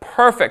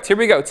 Perfect. Here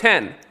we go.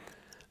 10,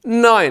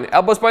 9.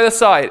 Elbows by the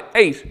side.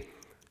 8,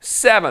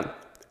 7,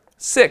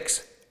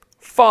 6,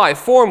 5.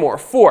 4 more.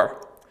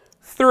 4,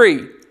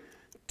 3,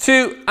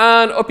 2,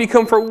 and up you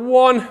come for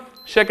 1.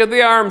 Shake out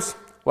the arms.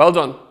 Well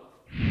done.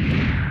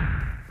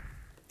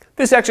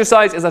 This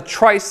exercise is a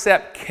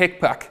tricep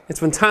kickback. It's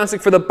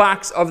fantastic for the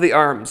backs of the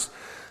arms.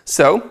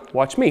 So,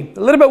 watch me. A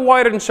little bit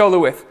wider than shoulder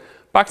width.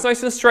 Back's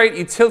nice and straight.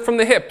 You tilt from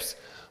the hips.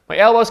 My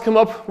elbows come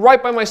up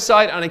right by my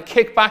side and I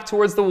kick back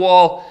towards the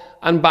wall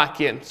and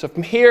back in. So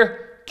from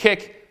here,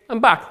 kick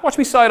and back. Watch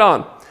me side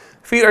on.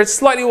 Feet are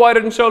slightly wider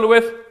than shoulder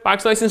width.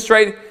 Back's nice and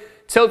straight.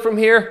 Tilt from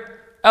here.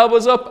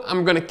 Elbows up. And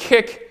we're going to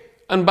kick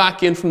and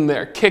back in from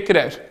there. Kick it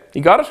out.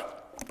 You got it?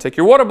 Take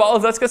your water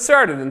bottles. Let's get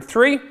started. In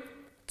 3,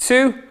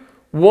 2,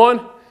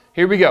 1.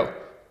 Here we go.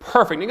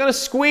 Perfect. You're going to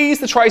squeeze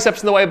the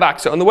triceps on the way back.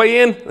 So on the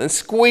way in, and then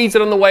squeeze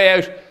it on the way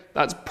out.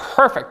 That's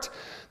perfect.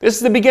 This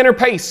is the beginner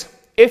pace.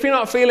 If you're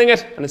not feeling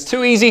it and it's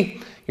too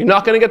easy, you're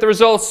not going to get the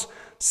results.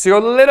 So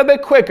go a little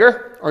bit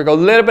quicker or go a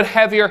little bit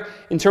heavier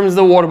in terms of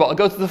the water bottle.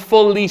 Go to the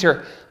full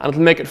litre and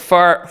it'll make it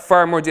far,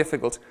 far more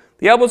difficult.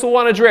 The elbows will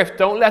want to drift.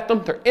 Don't let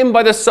them. They're in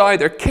by the side.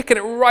 They're kicking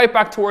it right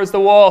back towards the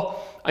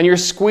wall and you're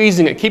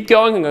squeezing it. Keep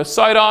going and go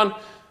side on,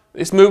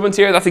 this movement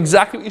here, that's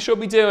exactly what you should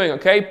be doing,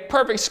 okay?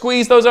 Perfect,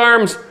 squeeze those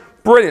arms,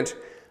 brilliant.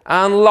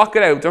 And lock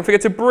it out. Don't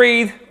forget to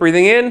breathe,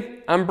 breathing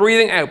in and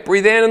breathing out.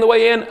 Breathe in on the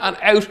way in and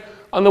out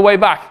on the way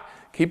back.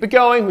 Keep it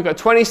going, we've got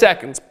 20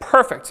 seconds,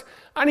 perfect.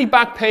 Any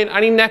back pain,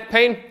 any neck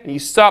pain, and you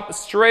stop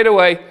straight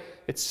away.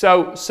 It's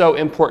so, so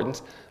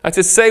important. That's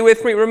it, say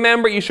with me,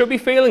 remember, you should be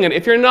feeling it.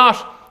 If you're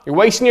not, you're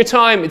wasting your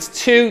time.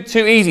 It's too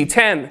easy.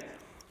 10,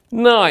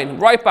 9,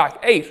 right back,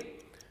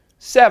 8,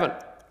 7,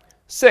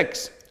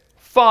 6,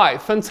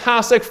 5,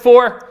 fantastic,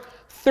 4,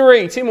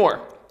 3, 2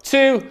 more,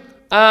 2,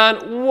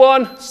 and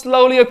 1,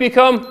 slowly up you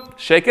come,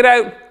 shake it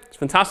out. It's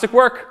fantastic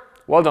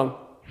work, well done.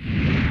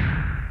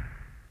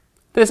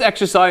 This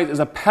exercise is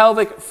a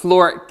pelvic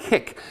floor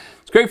kick.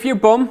 It's great for your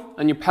bum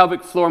and your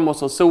pelvic floor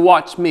muscles, so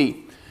watch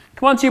me.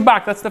 Come onto your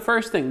back, that's the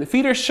first thing. The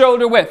feet are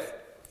shoulder width.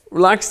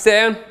 Relax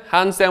down,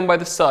 hands down by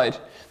the side.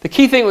 The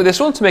key thing with this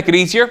one, to make it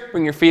easier,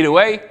 bring your feet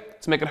away.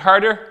 To make it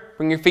harder,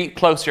 bring your feet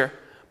closer.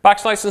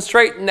 Back's nice and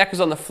straight, neck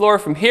is on the floor.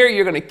 From here,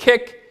 you're going to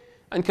kick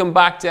and come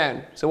back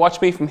down. So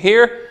watch me from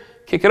here,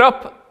 kick it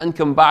up and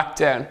come back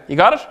down. You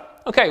got it?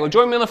 Okay, well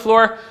join me on the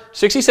floor.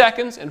 60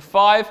 seconds in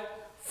 5,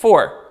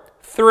 4,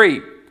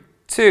 3,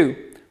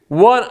 2,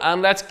 1,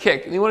 and let's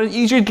kick. And you want to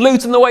use your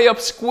glutes on the way up,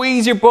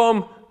 squeeze your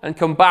bum and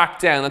come back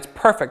down. That's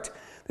perfect.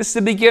 This is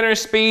a beginner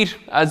speed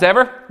as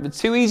ever. If it's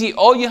too easy,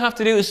 all you have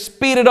to do is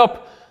speed it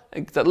up.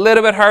 It's a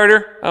little bit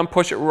harder and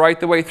push it right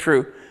the way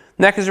through.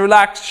 Neck is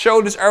relaxed,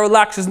 shoulders are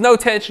relaxed, there's no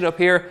tension up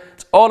here.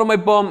 It's all on my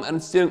bum and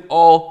it's doing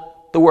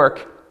all the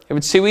work. If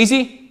it's too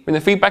easy, bring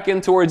the feet back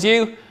in towards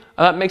you, and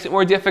that makes it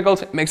more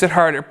difficult, it makes it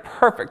harder.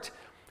 Perfect.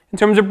 In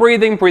terms of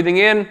breathing, breathing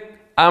in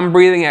and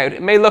breathing out.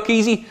 It may look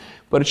easy,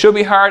 but it should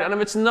be hard, and if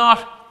it's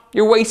not,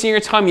 you're wasting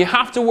your time. You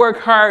have to work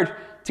hard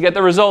to get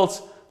the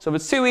results. So if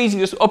it's too easy,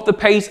 just up the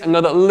pace and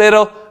go that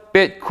little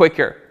bit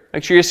quicker.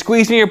 Make sure you're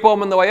squeezing your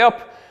bum on the way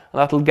up, and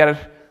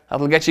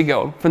that'll get you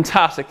going.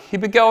 Fantastic.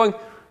 Keep it going.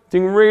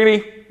 Doing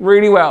really,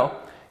 really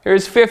well.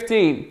 Here's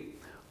 15,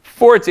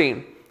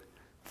 14,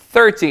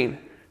 13,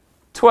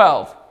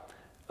 12,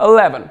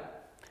 11,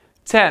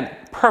 10.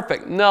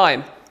 Perfect.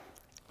 9,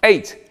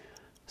 8,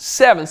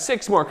 7,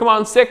 6 more. Come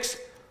on, 6,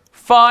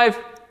 5,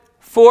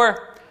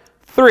 4,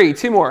 3,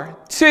 2 more.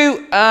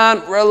 2,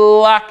 and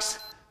relax.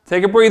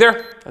 Take a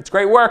breather. That's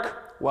great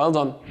work. Well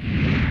done.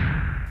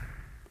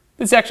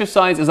 This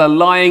exercise is a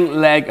lying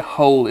leg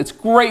hold. It's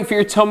great for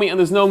your tummy and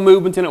there's no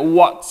movement in it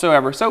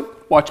whatsoever. So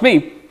watch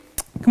me.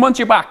 Come onto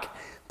your back.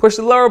 Push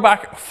the lower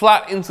back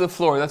flat into the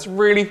floor. That's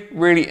really,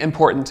 really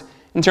important.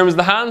 In terms of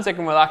the hands, they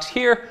can relax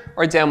here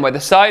or down by the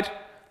side,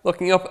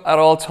 looking up at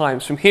all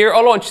times. From here,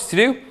 all I want you to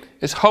do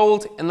is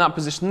hold in that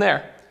position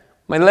there.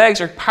 My legs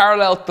are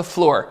parallel to the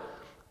floor.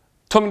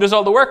 Tummy does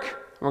all the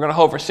work. We're going to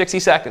hold for 60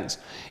 seconds.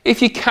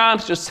 If you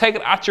can't, just take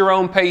it at your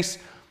own pace.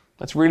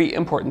 That's really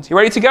important. You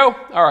ready to go?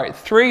 All right,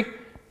 3,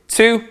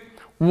 2,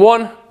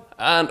 1,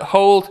 and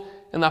hold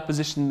in that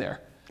position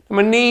there. And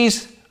my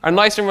knees are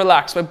nice and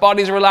relaxed. My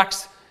body's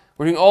relaxed.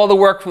 We're doing all the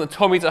work from the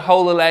tummy to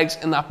hold the legs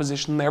in that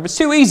position there. If it's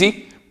too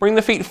easy, bring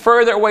the feet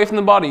further away from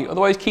the body.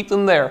 Otherwise, keep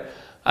them there.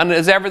 And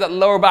as ever, that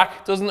lower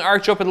back doesn't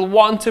arch up. It'll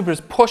want to, but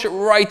just push it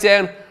right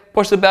down.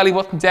 Push the belly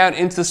button down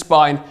into the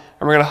spine.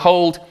 And we're going to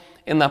hold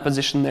in that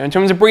position there. In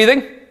terms of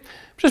breathing,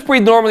 just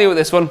breathe normally with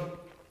this one.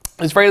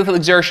 There's very little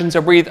exertion, so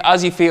breathe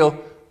as you feel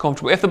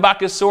comfortable. If the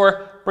back is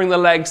sore, bring the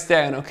legs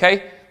down,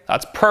 okay?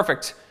 That's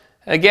perfect.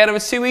 Again, if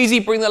it's too easy,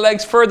 bring the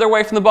legs further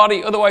away from the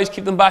body. Otherwise,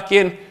 keep them back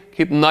in.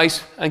 Keep them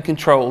nice and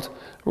controlled.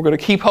 We're going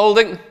to keep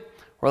holding.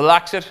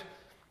 Relax it.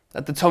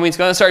 That the tummy's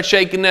going to start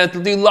shaking now.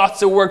 It'll do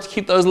lots of work to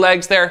keep those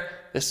legs there.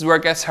 This is where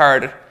it gets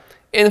harder.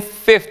 In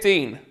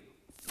 15,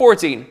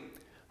 14,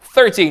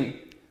 13,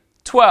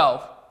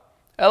 12,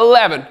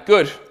 11.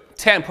 Good.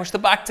 10. Push the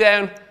back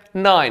down.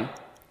 9,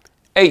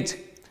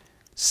 8,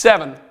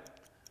 7,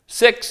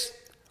 6,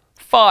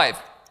 5,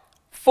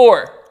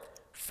 4,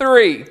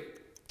 3,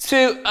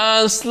 2,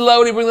 and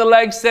slowly bring the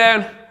legs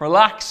down.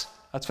 Relax.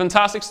 That's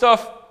fantastic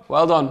stuff.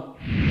 Well done.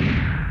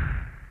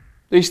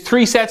 There's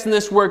 3 sets in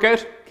this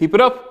workout. Keep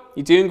it up.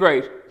 You're doing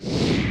great.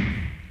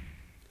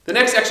 The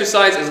next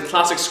exercise is a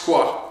classic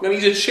squat. I'm going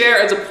to use a chair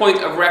as a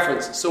point of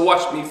reference, so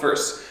watch me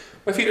first.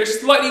 My feet are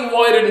slightly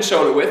wider than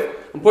shoulder width.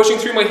 I'm pushing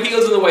through my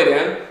heels on the way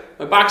down.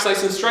 My back's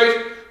nice and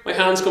straight. My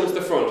hands come to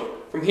the front.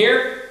 From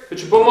here, put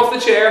your bum off the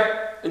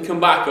chair and come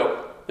back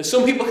up. Now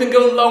some people can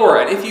go lower,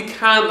 and if you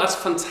can, that's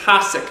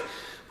fantastic.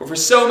 But for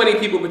so many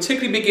people,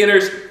 particularly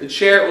beginners, the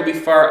chair will be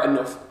far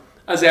enough.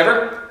 As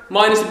ever,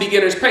 mine is the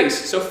beginner's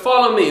pace, so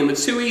follow me. If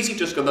it's too easy,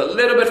 just go that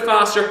little bit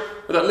faster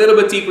or that little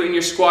bit deeper in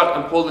your squat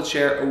and pull the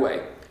chair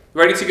away.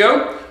 Ready to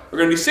go? We're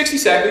going to do 60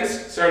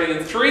 seconds, starting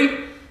in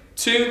 3,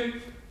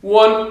 2,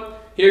 1.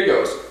 Here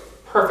goes.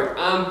 Perfect.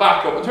 And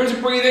back up. In terms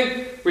of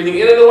breathing, breathing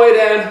in on the way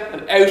down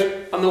and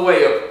out on the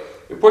way up.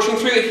 You're pushing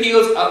through the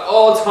heels at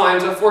all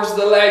times. That forces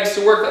the legs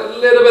to work a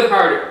little bit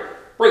harder.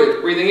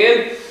 Brilliant. Breathing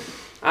in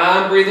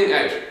and breathing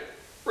out.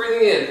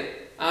 Breathing in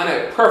and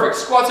out. Perfect.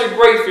 Squats are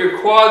great for your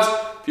quads,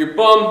 for your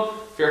bum,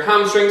 for your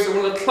hamstrings. They're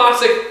one of the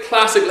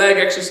classic leg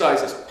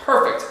exercises.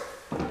 Perfect.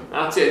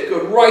 That's it,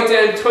 good. Right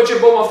down, touch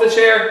your bum off the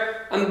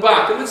chair and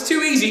back. If it's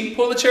too easy,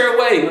 pull the chair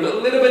away. Move it a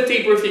little bit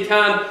deeper if you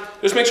can.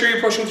 Just make sure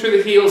you're pushing through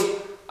the heels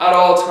at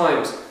all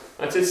times.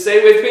 That's it,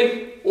 stay with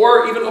me,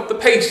 or even up the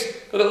pace.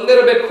 Go a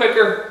little bit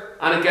quicker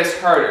and it gets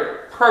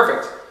harder.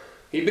 Perfect.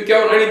 Keep it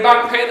going. Any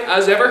back pain,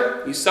 as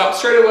ever, you stop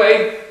straight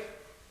away.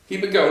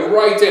 Keep it going,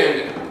 right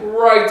down,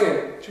 right down.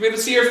 You should be able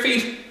to see your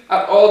feet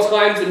at all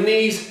times. The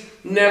knees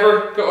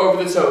never go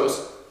over the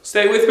toes.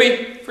 Stay with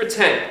me for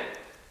 10,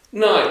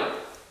 9,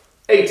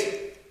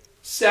 8,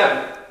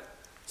 7,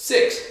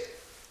 6,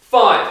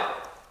 5,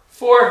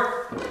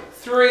 4,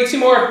 3, 2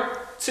 more,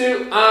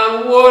 2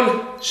 and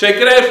 1. Shake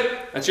it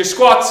out. That's your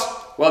squats.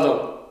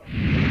 Well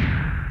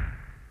done.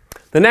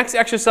 The next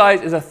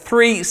exercise is a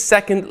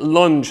 3-second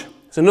lunge.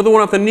 It's another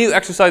one of the new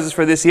exercises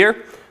for this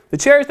year. The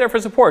chair is there for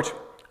support.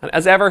 And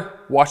as ever,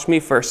 watch me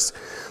first.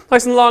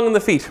 Nice and long on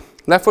the feet.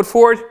 Left foot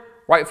forward,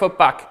 right foot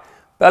back.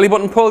 Belly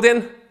button pulled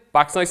in,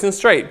 back's nice and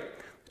straight.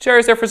 The chair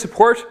is there for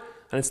support,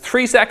 and it's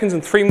 3 seconds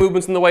and 3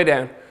 movements on the way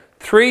down.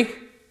 3,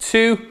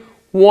 2,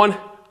 1,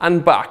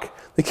 and back.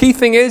 The key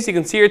thing is you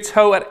can see your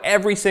toe at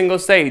every single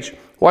stage.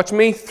 Watch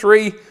me,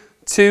 3,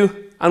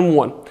 2, and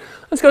 1.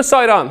 Let's go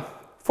side on.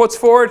 Foot's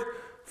forward,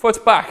 foot's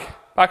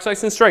back. Back's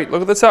nice and straight.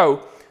 Look at the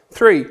toe.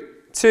 3,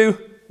 2,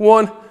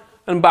 1,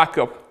 and back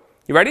up.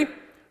 You ready?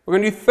 We're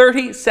going to do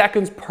 30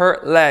 seconds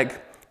per leg.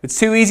 If it's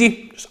too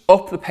easy, just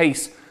up the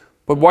pace.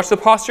 But watch the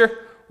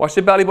posture, watch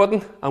the belly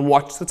button, and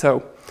watch the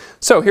toe.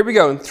 So here we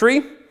go. In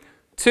 3,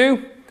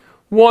 2,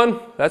 1,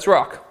 let's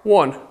rock.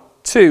 1,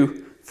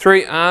 2,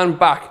 3, and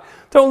back.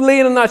 Don't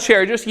lean on that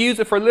chair, just use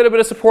it for a little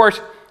bit of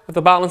support if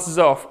the balance is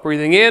off.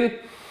 Breathing in,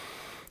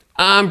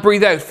 and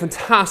breathe out.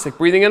 Fantastic.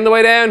 Breathing in the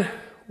way down.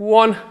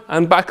 1,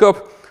 and back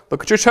up.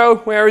 Look at your toe,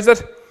 where is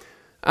it?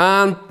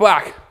 And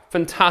back.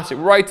 Fantastic.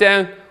 Right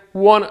down.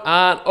 1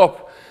 and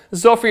up. This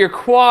is all for your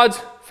quads,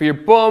 for your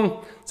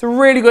bum. It's a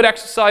really good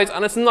exercise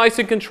and it's nice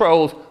and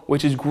controlled,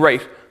 which is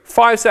great.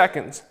 5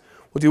 seconds.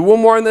 We'll do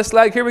one more on this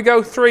leg. Here we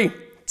go. 3,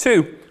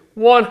 2,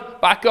 1.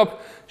 Back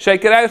up.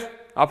 Shake it out.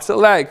 Opposite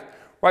leg.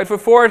 Right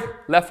foot forward,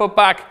 left foot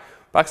back.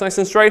 Back's nice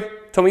and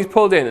straight. Tummy's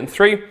pulled in.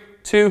 3,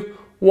 2,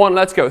 1.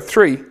 Let's go.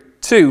 3,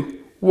 2,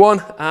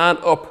 1 and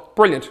up.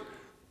 Brilliant.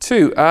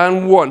 2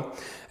 and 1.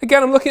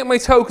 Again, I'm looking at my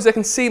toe because I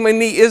can see my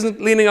knee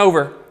isn't leaning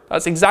over.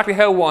 That's exactly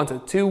how I want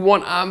it. 2,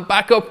 1, and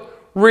back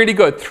up. Really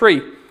good.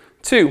 3,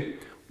 2,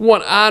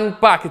 1,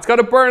 and back. It's got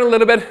to burn a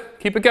little bit.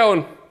 Keep it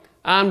going.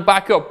 And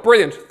back up.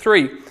 Brilliant.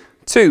 3,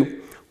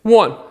 2,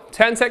 1.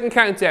 10-second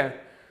countdown.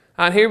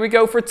 And here we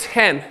go for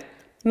 10,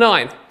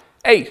 9,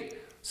 8,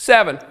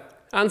 7,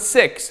 and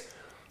 6,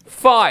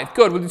 5.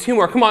 Good. We'll do 2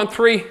 more. Come on.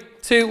 3,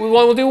 2, 1.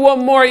 We'll do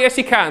 1 more. Yes,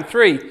 you can.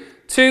 3,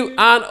 2,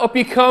 and up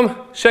you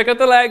come. Shake out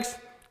the legs.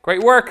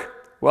 Great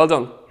work. Well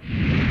done.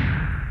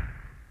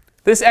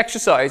 This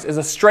exercise is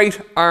a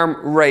straight arm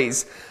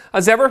raise.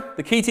 As ever,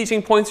 the key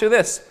teaching points are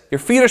this. Your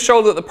feet are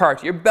shoulder width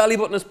apart, your belly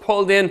button is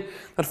pulled in,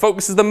 that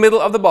focuses the middle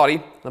of the body,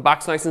 and the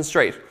back's nice and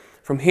straight.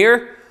 From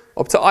here,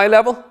 up to eye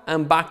level,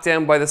 and back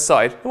down by the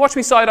side. And watch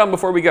me side on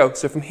before we go.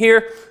 So from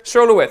here,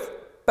 shoulder width,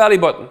 belly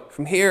button.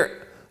 From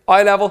here,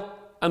 eye level,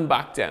 and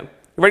back down.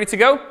 You ready to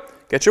go?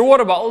 Get your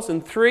water bottles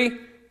in 3,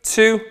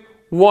 2,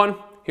 1.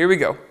 Here we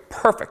go.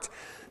 Perfect.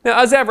 Now,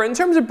 as ever, in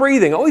terms of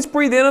breathing, always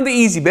breathe in on the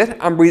easy bit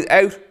and breathe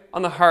out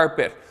on the hard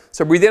bit.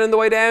 So breathe in on the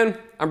way down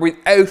and breathe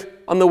out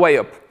on the way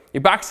up. Your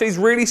back stays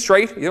really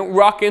straight. You don't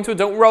rock into it,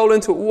 don't roll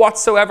into it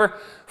whatsoever.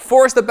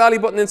 Force the belly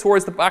button in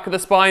towards the back of the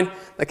spine.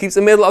 That keeps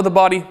the middle of the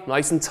body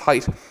nice and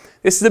tight.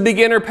 This is a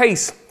beginner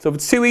pace. So if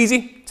it's too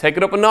easy, take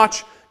it up a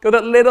notch. Go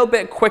that little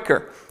bit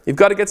quicker. You've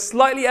got to get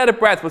slightly out of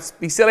breath, but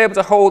be still able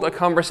to hold a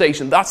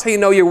conversation. That's how you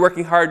know you're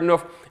working hard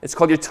enough. It's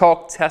called your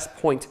talk test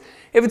point.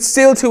 If it's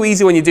still too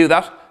easy when you do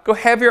that, go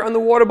heavier on the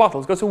water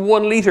bottles. Go to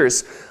 1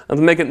 litres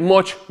and make it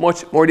much,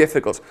 much more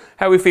difficult.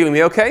 How are we feeling?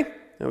 We okay?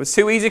 If it's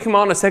too easy, come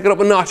on, let's take it up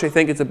a notch. I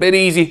think it's a bit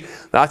easy.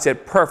 That's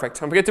it. Perfect.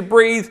 Don't forget to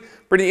breathe.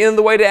 Breathing in on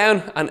the way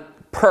down and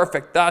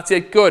perfect. That's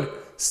it. Good.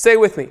 Stay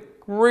with me.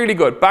 Really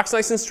good. Back's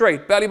nice and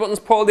straight. Belly button's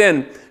pulled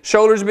in.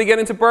 Shoulders are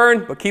beginning to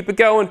burn, but keep it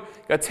going.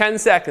 You got 10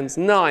 seconds.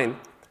 9,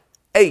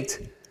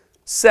 8,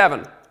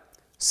 7,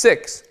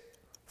 6,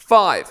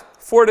 5,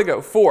 4 to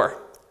go.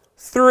 4,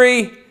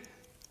 3,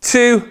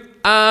 2,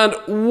 and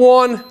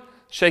 1.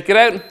 Shake it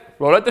out.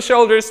 Roll out the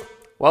shoulders.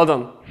 Well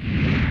done.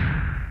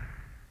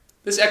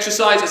 This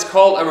exercise is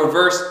called a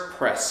reverse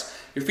press.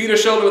 Your feet are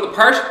shoulder width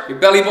apart. Your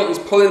belly button's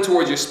pulled in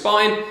towards your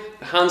spine.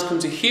 The hands come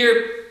to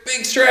here.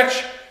 Big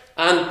stretch.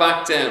 And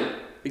back down.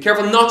 Be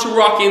careful not to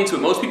rock into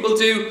it. Most people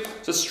do.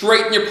 So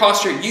straighten your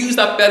posture. Use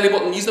that belly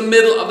button. Use the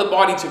middle of the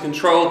body to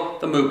control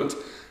the movement.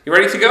 You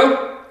ready to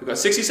go? We've got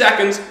 60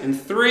 seconds. In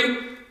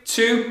 3,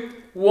 2,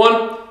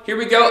 1. Here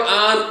we go.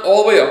 And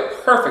all the way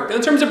up. Perfect. And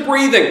in terms of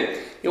breathing,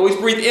 you always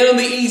breathe in on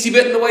the easy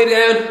bit on the way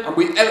down and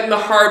breathe out on the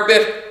hard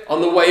bit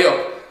on the way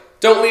up.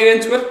 Don't lean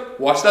into it.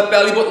 Watch that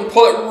belly button.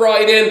 Pull it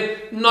right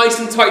in. Nice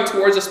and tight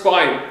towards the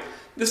spine.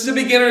 This is a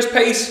beginner's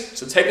pace,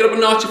 so take it up a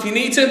notch if you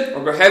need to,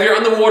 or go heavier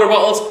on the water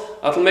bottles.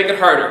 That'll make it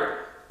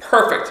harder.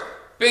 Perfect.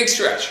 Big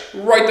stretch.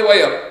 Right the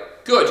way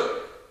up.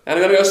 Good. And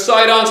I'm going to go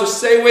side on, so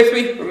stay with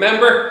me.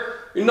 Remember,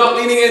 you're not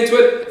leaning into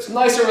it. It's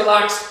nice and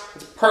relaxed.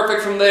 It's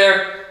perfect from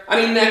there.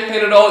 Any neck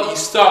pain at all, you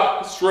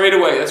stop straight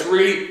away. That's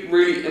really,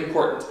 really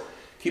important.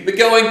 Keep it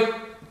going.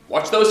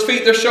 Watch those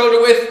feet, they're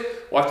shoulder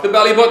width. Watch the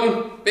belly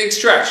button. Big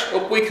stretch.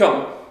 Up we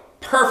come.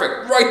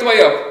 Perfect. Right the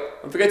way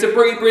up. Don't forget to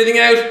breathe. Breathing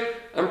out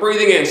and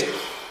breathing in. So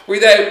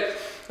breathe out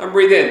and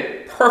breathe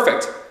in.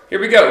 Perfect. Here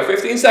we go.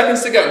 15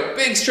 seconds to go.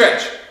 Big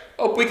stretch.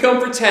 Up we come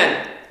for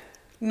 10,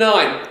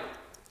 9,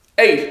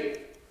 8,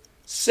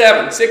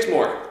 7, 6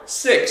 more,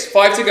 6,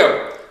 5 to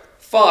go,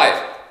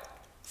 5,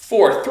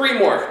 4, 3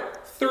 more,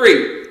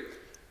 3,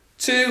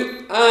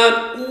 2,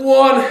 and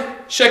 1.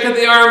 Check out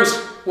the arms.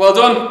 Well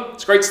done.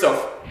 It's great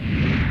stuff.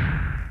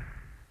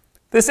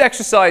 This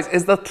exercise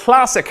is the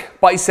classic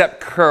bicep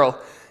curl.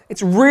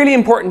 It's really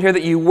important here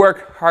that you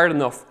work hard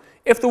enough.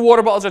 If the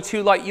water bottles are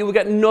too light, you will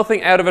get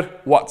nothing out of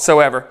it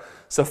whatsoever.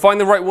 So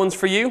find the right ones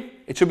for you.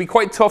 It should be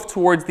quite tough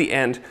towards the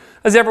end.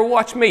 As ever,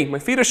 watch me. My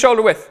feet are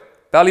shoulder width.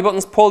 Belly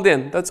button's pulled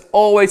in. That's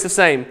always the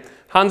same.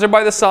 Hands are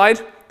by the side.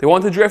 They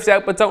want to drift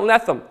out, but don't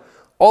let them.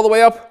 All the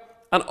way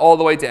up and all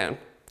the way down.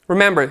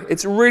 Remember,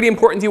 it's really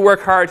important you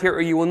work hard here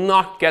or you will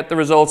not get the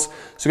results.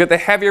 So get the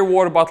heavier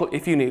water bottle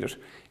if you need it.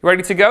 You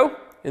ready to go?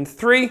 In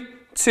 3,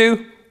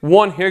 2,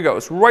 1. Here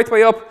goes. Right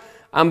way up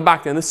and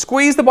back down. Now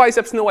squeeze the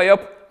biceps on the way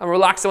up and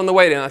relax them on the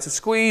way down. That's a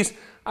squeeze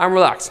and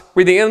relax.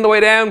 Breathing in on the way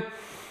down.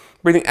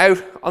 Breathing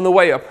out on the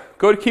way up.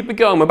 Good, keep it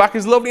going. My back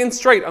is lovely and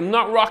straight. I'm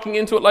not rocking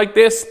into it like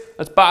this.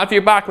 That's bad for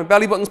your back. My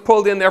belly button's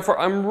pulled in, therefore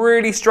I'm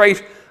really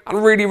straight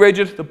and really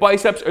rigid. The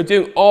biceps are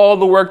doing all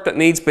the work that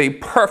needs to be.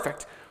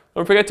 Perfect.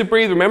 Don't forget to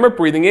breathe. Remember,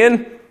 breathing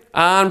in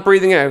and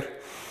breathing out.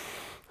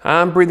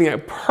 And breathing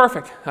out.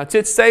 Perfect. That's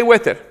it. Stay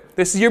with it.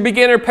 This is your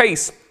beginner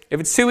pace. If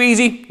it's too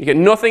easy, you get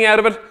nothing out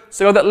of it.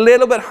 So go that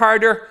little bit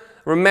harder.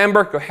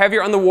 Remember, go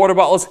heavier on the water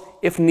bottles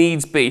if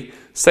needs be.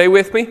 Stay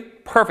with me.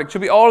 Perfect.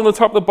 Should be all on the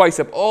top of the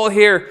bicep. All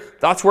here.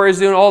 That's where it's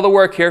doing all the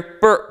work here.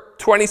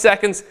 20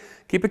 seconds.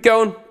 Keep it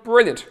going.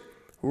 Brilliant.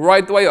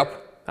 Right the way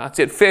up. That's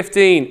it.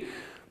 15.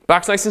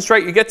 Back's nice and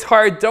straight. You get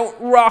tired. Don't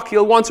rock.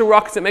 You'll want to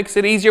rock because it makes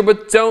it easier,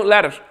 but don't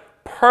let it.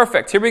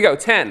 Perfect. Here we go.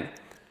 10,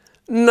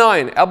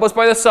 9. Elbows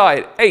by the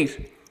side.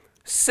 8,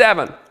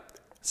 7,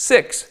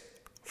 6,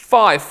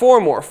 5.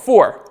 4 more.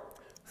 4,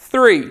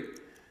 3,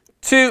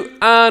 2,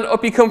 and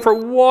up you come for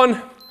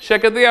 1.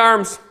 Check out the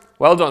arms.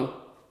 Well done.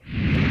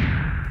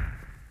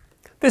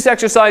 This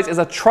exercise is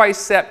a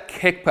tricep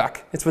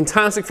kickback. It's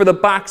fantastic for the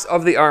backs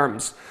of the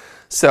arms.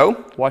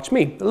 So, watch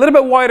me. A little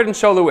bit wider than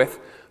shoulder width.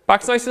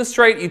 Back's nice and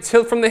straight. You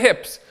tilt from the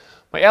hips.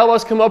 My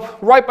elbows come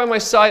up right by my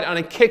side and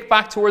I kick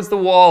back towards the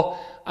wall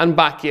and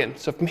back in.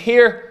 So from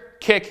here,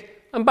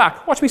 kick and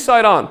back. Watch me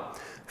side on.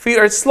 Feet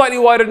are slightly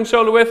wider than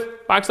shoulder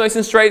width. Back's nice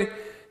and straight.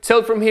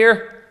 Tilt from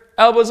here.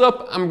 Elbows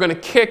up. I'm going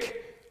to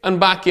kick and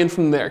back in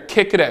from there.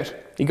 Kick it out.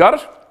 You got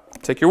it?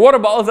 Take your water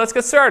bottles. Let's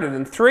get started.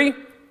 In 3,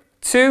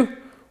 2,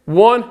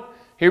 1,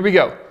 here we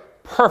go.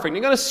 Perfect.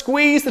 You're going to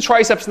squeeze the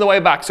triceps on the way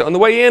back. So on the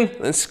way in,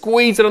 and then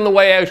squeeze it on the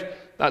way out.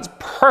 That's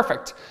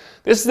perfect.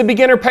 This is the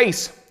beginner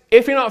pace.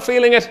 If you're not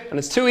feeling it and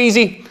it's too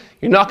easy,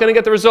 you're not going to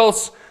get the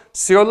results.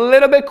 So go a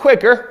little bit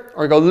quicker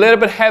or go a little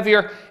bit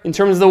heavier in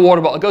terms of the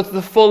water bottle. Go to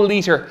the full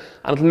litre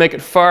and it'll make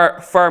it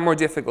far, far more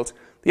difficult.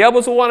 The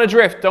elbows will want to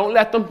drift. Don't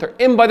let them. They're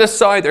in by the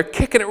side. They're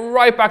kicking it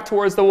right back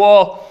towards the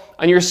wall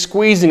and you're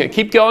squeezing it.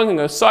 Keep going and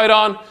go side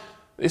on.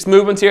 This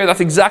movement here, that's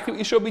exactly what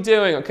you should be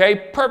doing,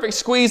 okay? Perfect.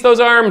 Squeeze those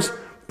arms.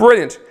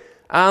 Brilliant.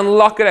 And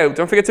lock it out.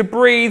 Don't forget to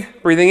breathe.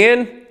 Breathing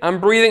in and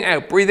breathing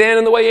out. Breathe in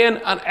on the way in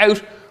and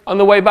out on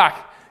the way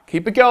back.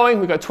 Keep it going.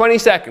 We've got 20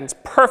 seconds.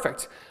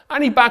 Perfect.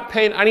 Any back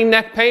pain, any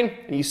neck pain,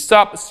 and you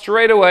stop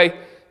straight away.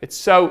 It's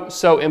so,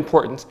 so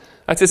important.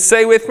 That's it.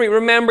 Stay with me.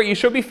 Remember, you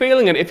should be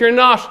feeling it. If you're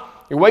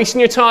not, you're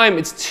wasting your time.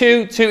 It's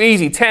too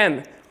easy.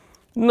 10,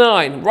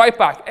 9, right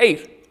back.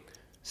 8,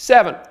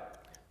 7,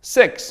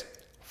 6,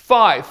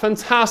 5.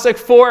 Fantastic.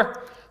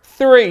 4,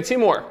 3, 2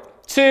 more.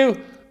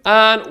 2,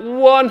 and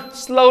 1.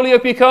 Slowly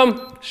up you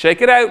come.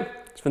 Shake it out.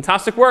 It's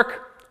fantastic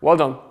work. Well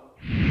done.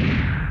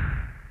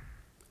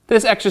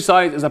 This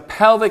exercise is a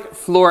pelvic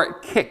floor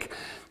kick.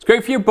 It's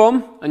great for your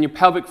bum and your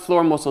pelvic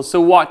floor muscles,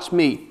 so watch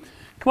me.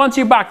 Come onto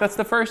your back, that's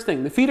the first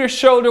thing. The feet are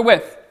shoulder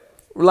width.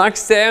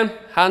 Relax down,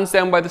 hands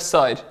down by the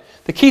side.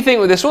 The key thing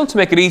with this one, to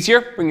make it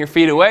easier, bring your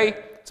feet away.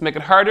 To make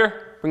it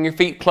harder, bring your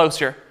feet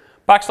closer.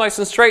 Back's nice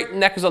and straight,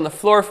 neck is on the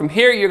floor. From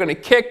here, you're going to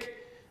kick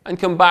and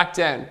come back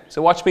down.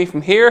 So watch me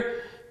from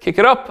here, kick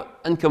it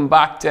up and come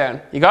back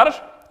down. You got it?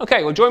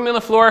 Okay, well join me on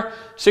the floor.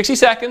 60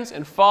 seconds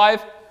in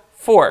 5,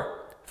 4,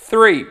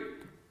 3,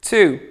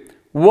 2,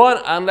 1,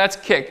 and let's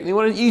kick. And you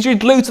want to use your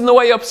glutes on the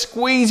way up,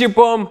 squeeze your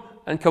bum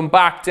and come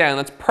back down.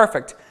 That's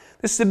perfect.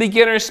 This is the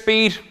beginner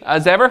speed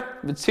as ever.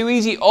 If it's too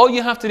easy, all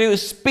you have to do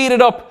is speed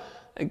it up,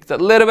 make it a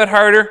little bit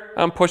harder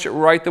and push it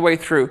right the way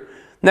through.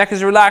 Neck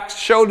is relaxed,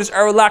 shoulders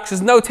are relaxed,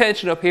 there's no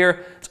tension up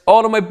here. It's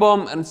all on my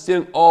bum and it's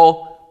doing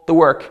all the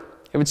work.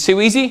 If it's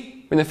too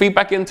easy, bring the feet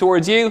back in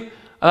towards you, and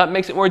that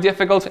makes it more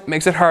difficult, it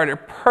makes it harder.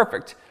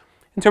 Perfect.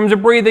 In terms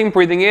of breathing,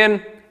 breathing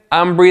in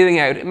and breathing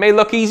out. It may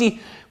look easy,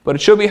 but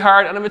it should be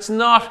hard, and if it's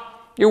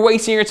not, you're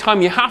wasting your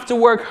time. You have to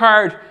work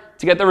hard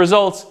to get the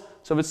results.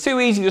 So if it's too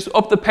easy, just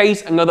up the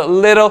pace and go that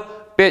little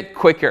bit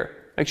quicker.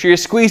 Make sure you're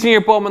squeezing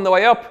your bum on the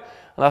way up,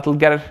 and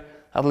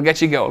that'll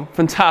get you going.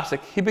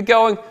 Fantastic. Keep it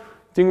going.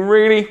 Doing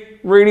really,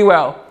 really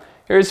well.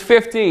 Here's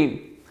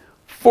 15,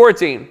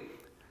 14,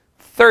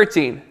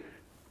 13,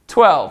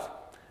 12,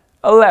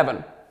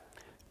 11,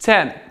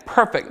 10.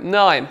 Perfect.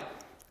 9,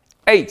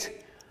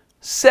 8,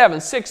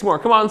 7, 6 more.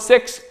 Come on,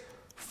 6,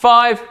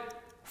 5,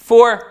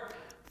 4,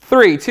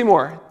 3. 2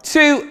 more.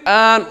 2,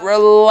 and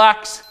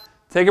relax.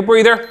 Take a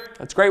breather.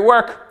 That's great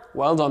work.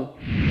 Well done.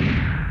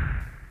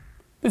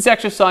 This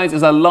exercise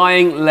is a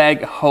lying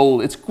leg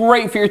hold. It's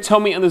great for your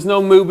tummy and there's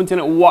no movement in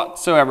it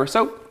whatsoever.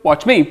 So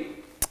watch me.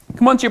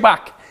 Come onto your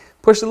back.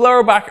 Push the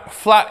lower back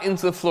flat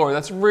into the floor.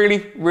 That's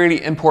really,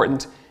 really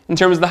important. In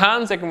terms of the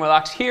hands, they can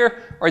relax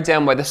here or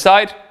down by the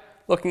side,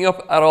 looking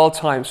up at all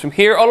times. From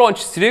here, all I want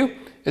you to do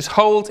is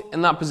hold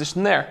in that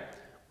position there.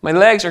 My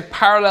legs are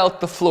parallel to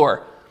the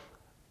floor.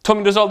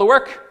 Tummy does all the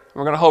work.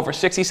 We're going to hold for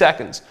 60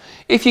 seconds.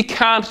 If you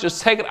can't,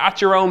 just take it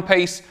at your own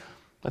pace.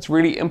 That's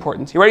really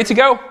important. You ready to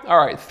go? All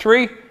right,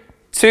 3,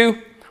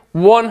 2,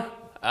 1,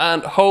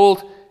 and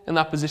hold in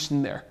that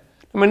position there.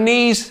 My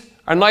knees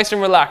are nice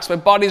and relaxed. My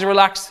body's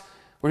relaxed.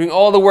 We're doing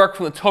all the work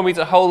from the tummy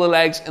to hold the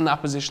legs in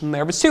that position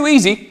there. If it's too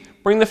easy,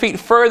 bring the feet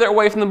further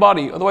away from the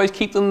body. Otherwise,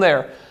 keep them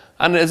there.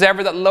 And as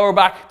ever, that lower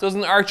back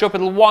doesn't arch up.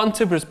 It'll want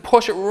to, but just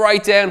push it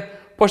right down.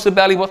 Push the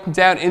belly button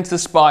down into the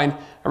spine.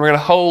 And we're going to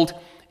hold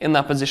in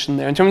that position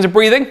there. In terms of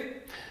breathing,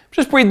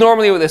 just breathe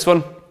normally with this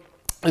one.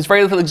 There's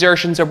very little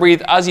exertion, so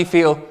breathe as you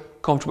feel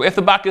comfortable. If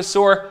the back is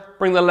sore,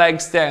 bring the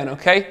legs down,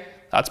 okay?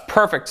 That's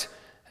perfect.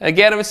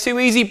 Again, if it's too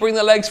easy, bring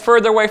the legs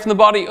further away from the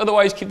body.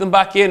 Otherwise, keep them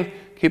back in.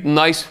 Keep them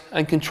nice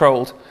and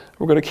controlled.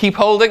 We're going to keep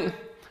holding.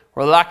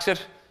 Relax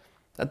it.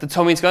 That the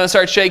tummy's going to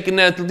start shaking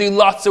now. It'll do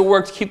lots of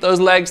work to keep those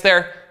legs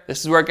there.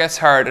 This is where it gets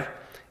harder.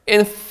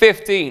 In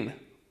 15,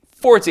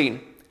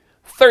 14,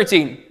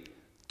 13,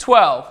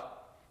 12,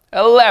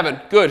 11.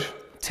 Good.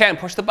 10.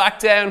 Push the back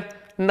down.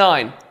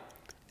 9,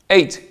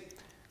 8,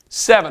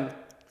 7,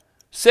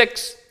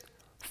 6,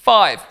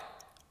 5,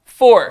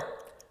 4,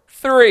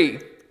 3,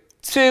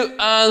 2,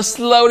 and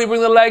slowly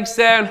bring the legs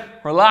down.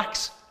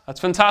 Relax. That's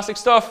fantastic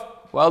stuff.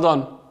 Well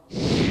done.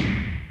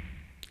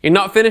 You're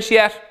not finished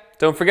yet.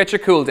 Don't forget your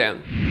cool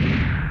down.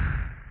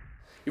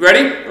 You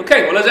ready?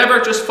 Okay, well as ever,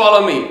 just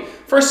follow me.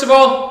 First of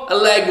all, a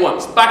leg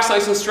once. Back's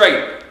nice and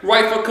straight.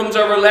 Right foot comes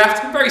over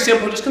left. Very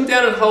simple. Just come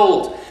down and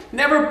hold.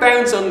 Never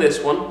bounce on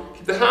this one.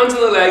 Keep the hands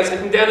on the legs and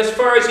come down as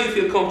far as you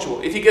feel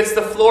comfortable. If you get to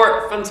the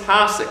floor,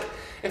 fantastic.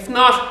 If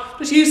not,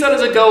 just use that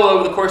as a goal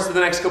over the course of the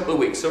next couple of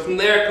weeks. So from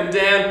there, come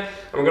down, and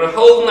we're going to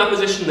hold in that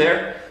position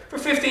there for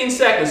 15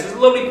 seconds. There's a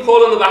lovely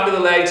pull on the back of the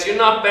legs. You're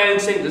not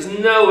bouncing. There's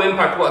no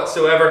impact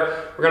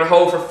whatsoever. We're going to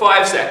hold for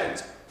 5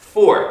 seconds.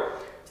 4,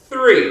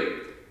 3,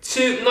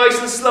 2, nice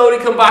and slowly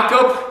come back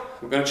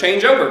up. We're going to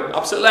change over,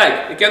 opposite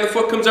leg. Again, the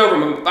foot comes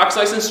over, back's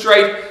nice and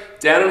straight,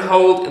 down and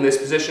hold in this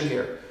position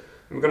here.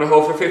 We're going to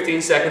hold for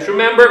 15 seconds.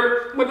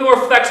 Remember, you might be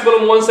more flexible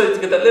on one side to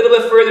get that little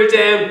bit further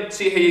down.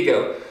 See how you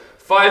go.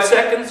 5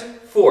 seconds.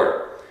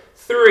 4,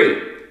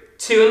 3,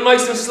 2, and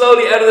nice and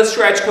slowly out of the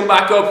stretch, come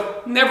back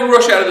up. Never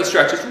rush out of the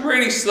stretch. It's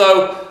really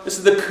slow. This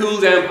is the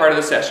cool down part of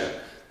the session.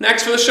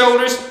 Next for the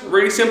shoulders,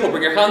 really simple.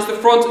 Bring your hands to the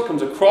front. It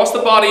comes across the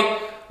body.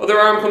 Other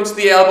arm comes to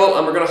the elbow,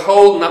 and we're going to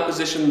hold in that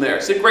position there.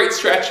 It's a great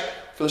stretch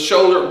for the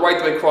shoulder right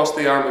the way across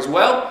the arm as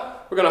well.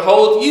 We're going to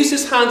hold. Use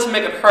this hand to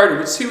make it harder.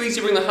 If it's too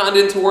easy, bring the hand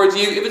in towards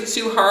you. If it's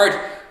too hard,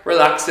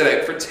 relax it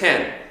out for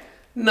 10,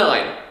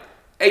 9,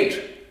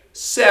 8,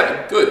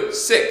 7, good,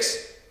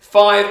 6,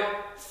 5,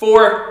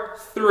 4,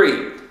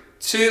 3,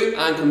 2,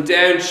 and come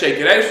down, shake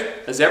it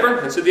out. As ever,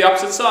 let's do the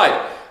opposite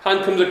side.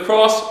 Hand comes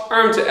across,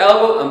 arm to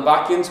elbow, and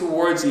back in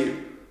towards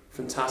you.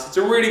 Fantastic. It's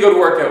a really good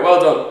workout.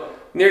 Well done.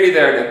 Nearly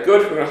there now.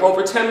 Good. We're going to hold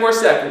for 10 more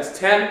seconds.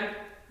 10,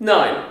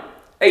 9,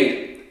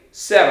 8,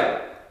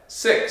 7,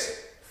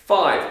 6,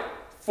 5,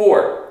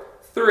 4,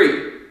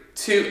 3,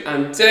 2,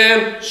 and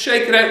down.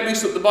 Shake it out,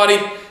 loosen up the body.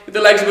 Give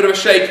the legs a bit of a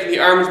shake and the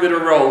arms a bit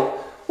of a roll.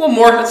 One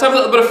more. Let's have a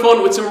little bit of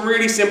fun with some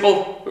really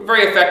simple but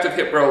very effective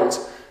hip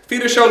rolls.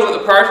 Feet are shoulder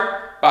width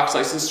apart, back's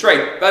nice and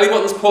straight. Belly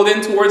button's pulled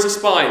in towards the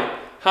spine.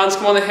 Hands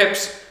come on the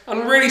hips.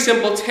 And really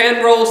simple,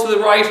 10 rolls to the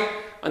right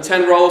and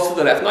 10 rolls to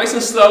the left. Nice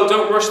and slow,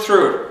 don't rush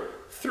through it.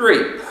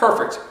 3,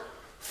 perfect.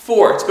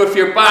 4, it's good for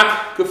your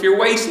back, good for your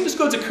waist, and just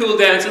good to cool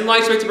down. It's a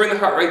nice way to bring the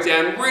heart rate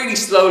down really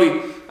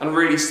slowly and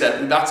really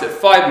steadily. That's it.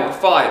 5 more.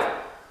 5,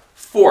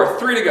 4,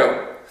 3 to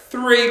go.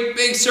 3,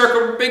 big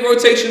circle, big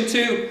rotation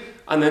 2,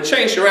 and then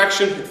change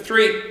direction.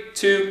 3,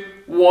 2,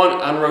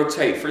 1, and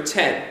rotate for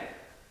 10,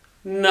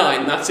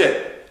 9, that's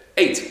it.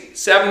 8,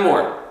 7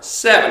 more.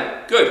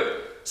 7, good.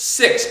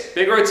 6,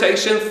 big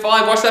rotation.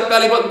 5, watch that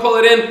belly button, pull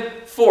it in.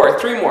 4,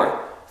 3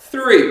 more.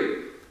 3,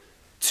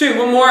 2,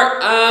 1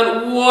 more,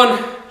 and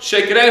 1.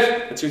 Shake it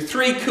out. That's your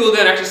 3 cool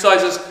down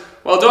exercises.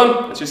 Well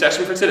done. That's your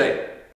session for today.